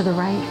and look to the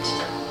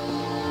right.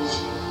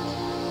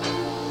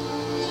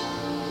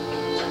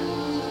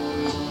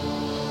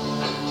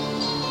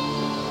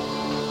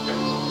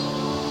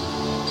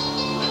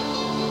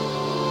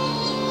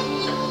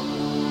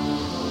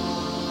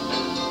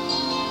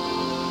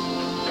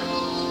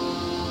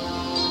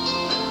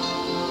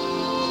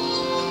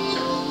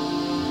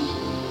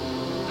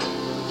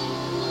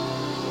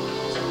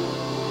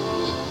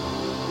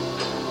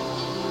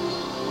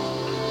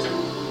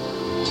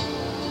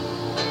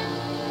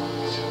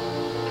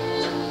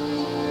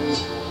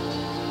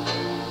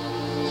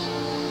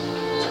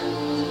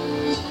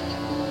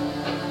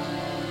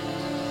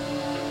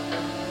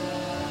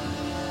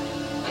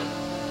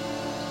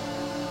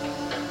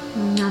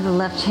 Now the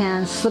left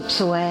hand slips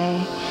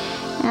away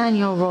and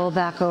you'll roll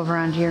back over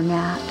onto your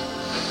mat.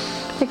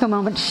 Take a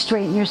moment to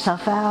straighten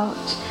yourself out,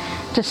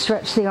 to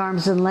stretch the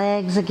arms and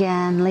legs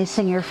again,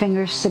 lacing your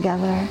fingers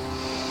together.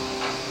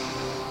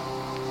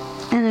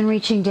 And then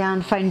reaching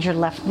down, find your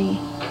left knee.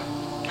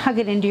 Hug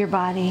it into your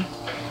body.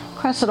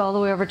 Cross it all the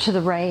way over to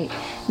the right.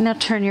 Now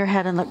turn your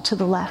head and look to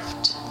the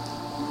left.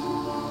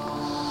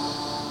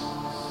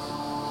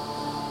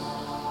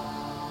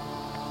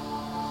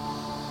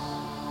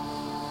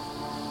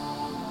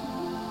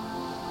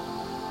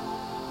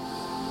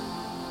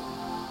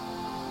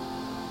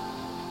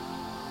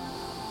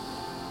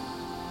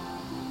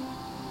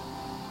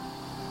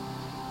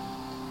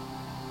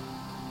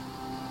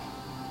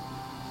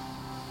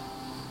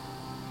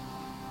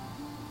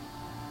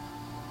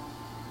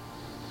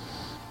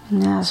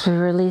 Now as we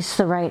release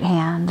the right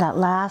hand, that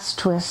last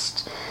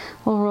twist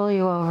will roll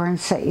you over and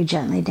set you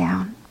gently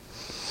down.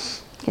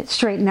 Get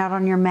straightened out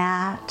on your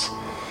mat.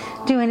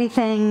 Do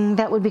anything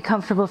that would be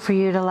comfortable for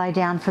you to lie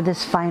down for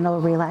this final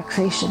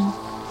relaxation.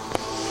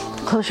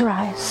 Close your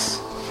eyes.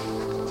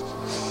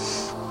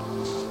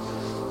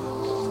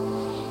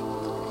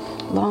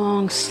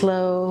 Long,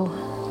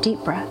 slow, deep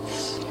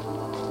breaths.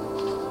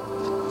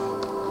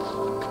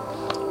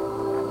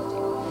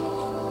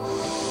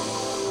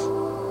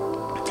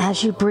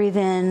 As you breathe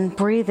in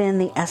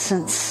the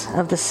essence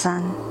of the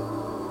sun.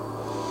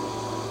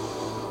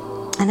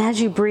 And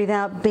as you breathe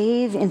out,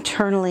 bathe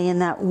internally in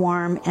that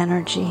warm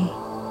energy.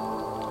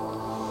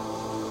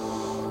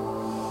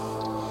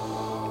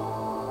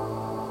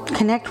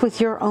 Connect with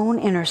your own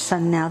inner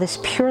sun now, this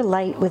pure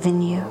light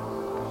within you.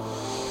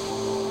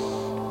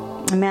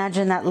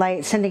 Imagine that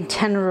light sending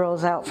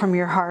tendrils out from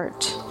your heart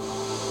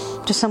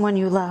to someone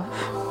you love.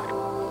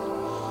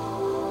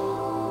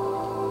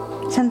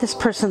 Send this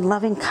person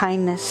loving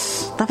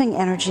kindness, loving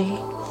energy,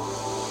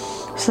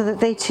 so that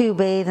they too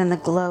bathe in the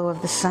glow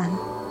of the sun.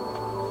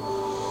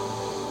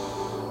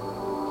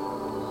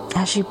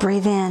 As you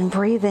breathe in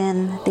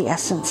the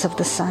essence of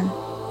the sun.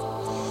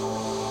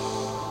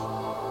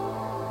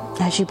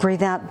 As you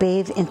breathe out,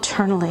 bathe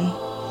internally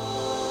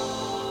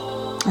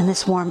in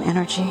this warm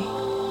energy.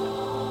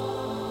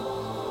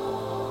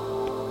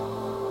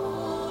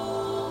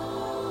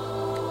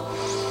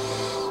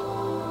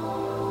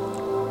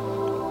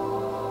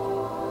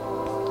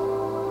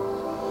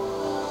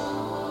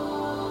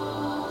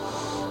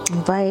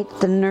 Invite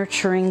the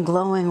nurturing,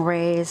 glowing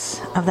rays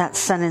of that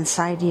sun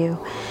inside you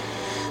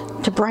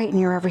to brighten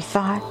your every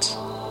thought,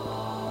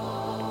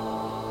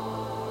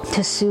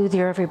 to soothe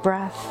your every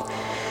breath,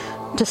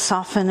 to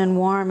soften and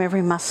warm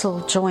every muscle,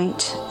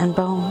 joint, and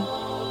bone,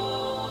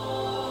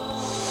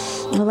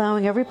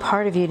 allowing every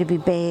part of you to be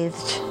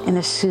bathed in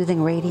a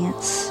soothing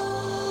radiance.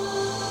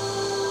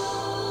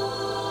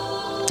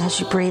 As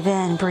you breathe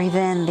in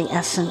the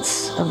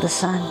essence of the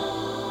sun.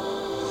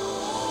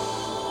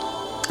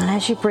 And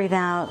as you breathe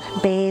out,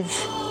 bathe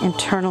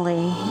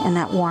internally in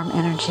that warm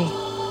energy.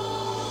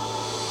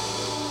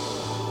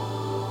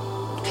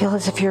 Feel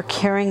as if you're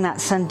carrying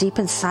that sun deep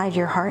inside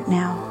your heart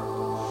now.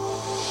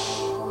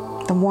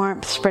 The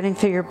warmth spreading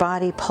through your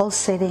body,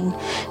 pulsating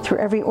through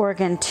every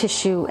organ,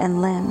 tissue,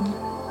 and limb.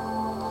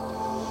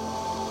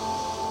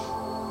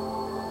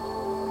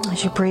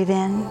 As you breathe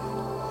in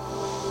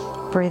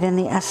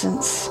the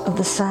essence of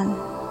the sun.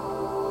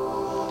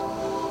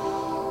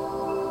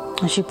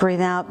 As you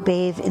breathe out,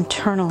 bathe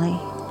internally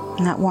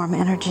in that warm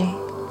energy.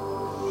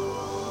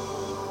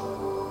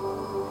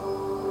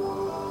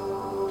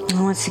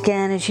 And once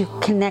again, as you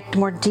connect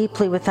more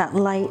deeply with that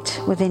light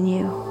within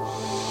you,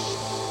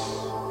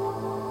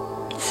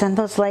 send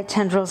those light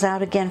tendrils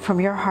out again from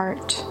your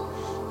heart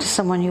to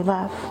someone you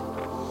love.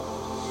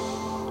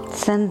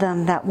 Send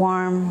them that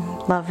warm,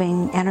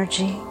 loving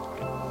energy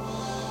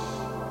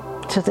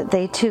so that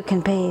they too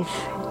can bathe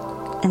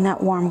in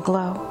that warm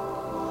glow.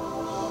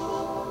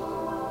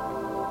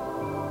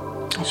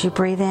 As you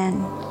breathe in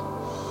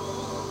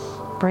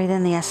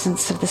the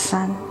essence of the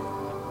sun.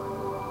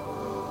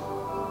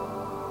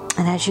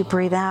 And as you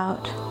breathe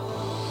out,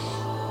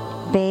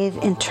 bathe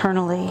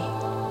internally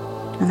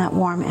in that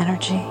warm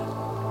energy.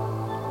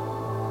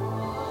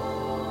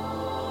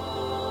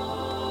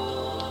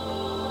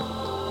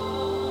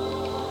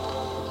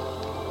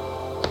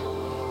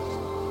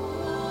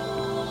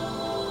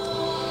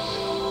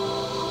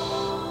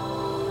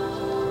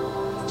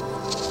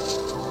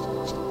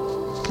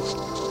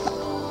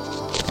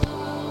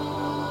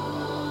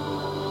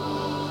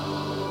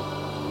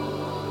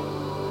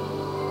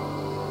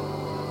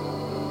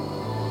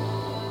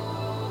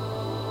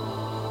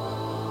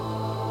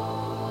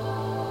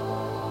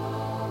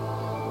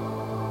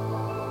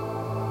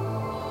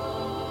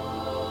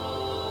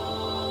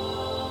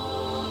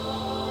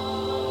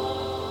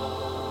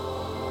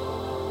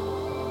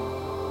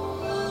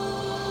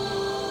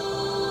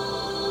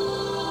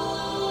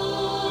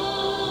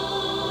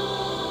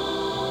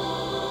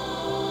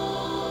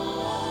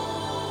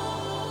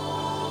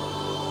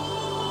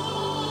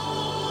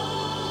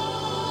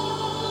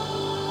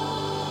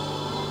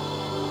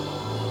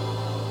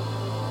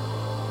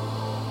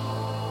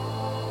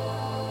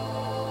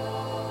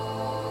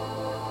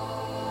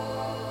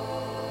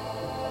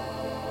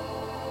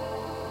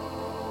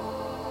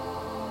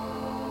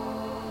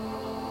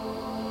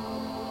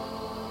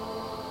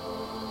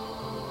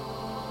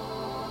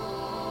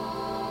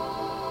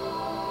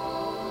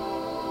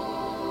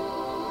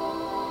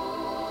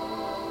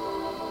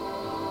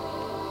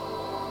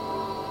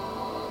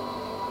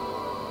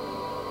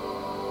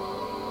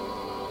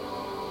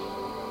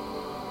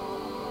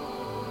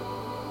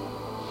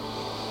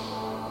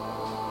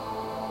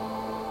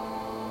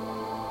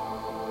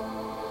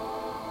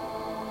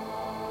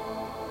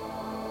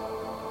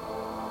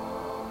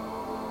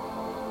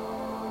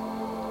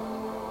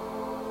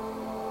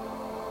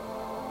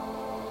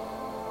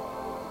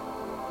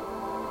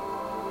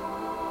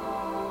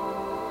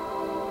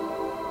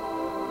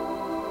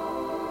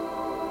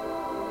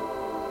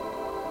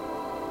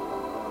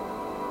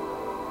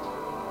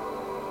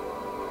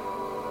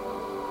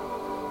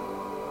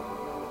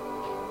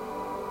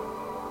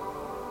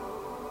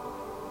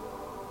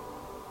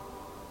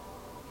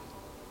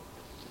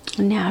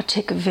 Now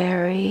take a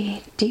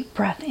very deep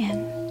breath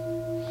in.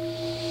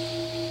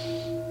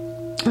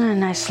 And a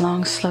nice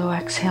long slow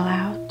exhale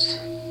out.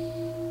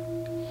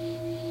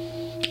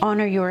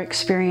 Honor your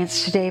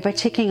experience today by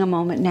taking a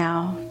moment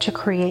now to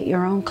create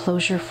your own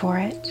closure for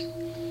it.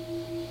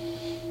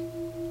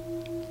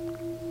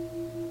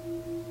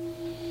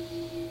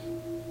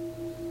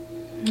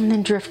 And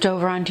then drift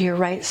over onto your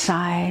right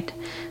side.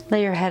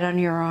 Lay your head on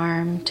your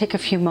arm. Take a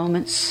few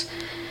moments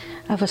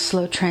of a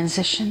slow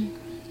transition.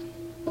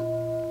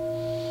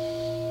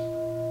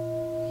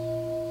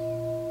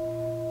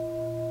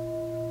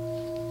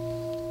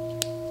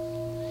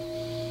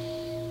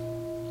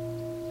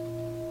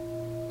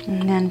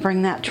 And then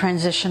bring that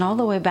transition all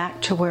the way back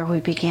to where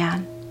we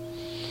began.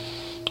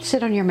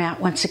 Sit on your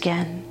mat once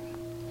again.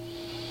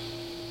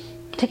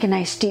 Take a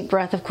nice deep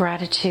breath of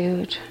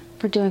gratitude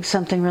for doing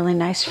something really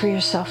nice for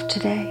yourself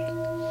today.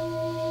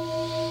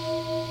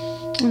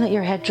 And let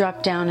your head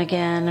drop down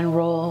again and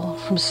roll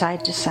from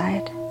side to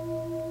side.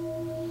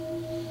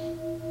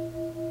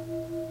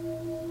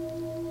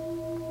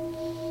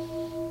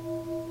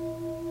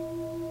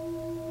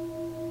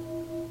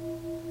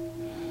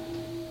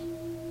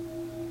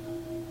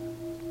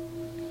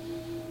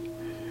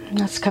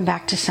 Let's come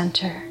back to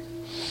center.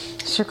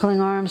 Circling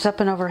arms up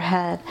and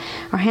overhead.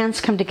 Our hands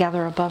come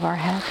together above our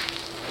head.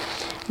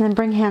 And then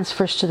bring hands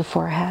first to the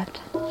forehead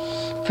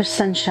for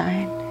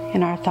sunshine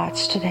in our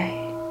thoughts today.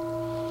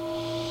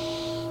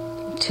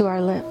 To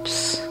our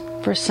lips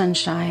for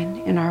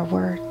sunshine in our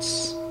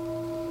words.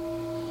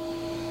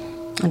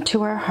 And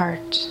to our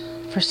heart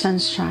for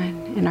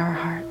sunshine in our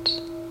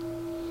heart.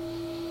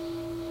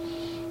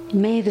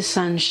 May the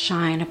sun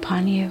shine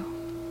upon you.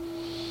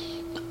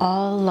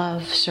 All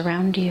love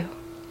surround you.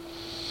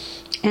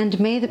 And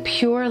may the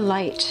pure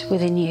light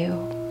within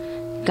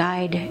you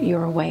guide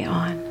your way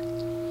on.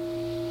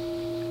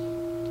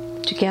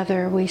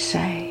 Together we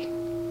say,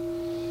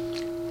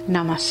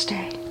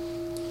 Namaste.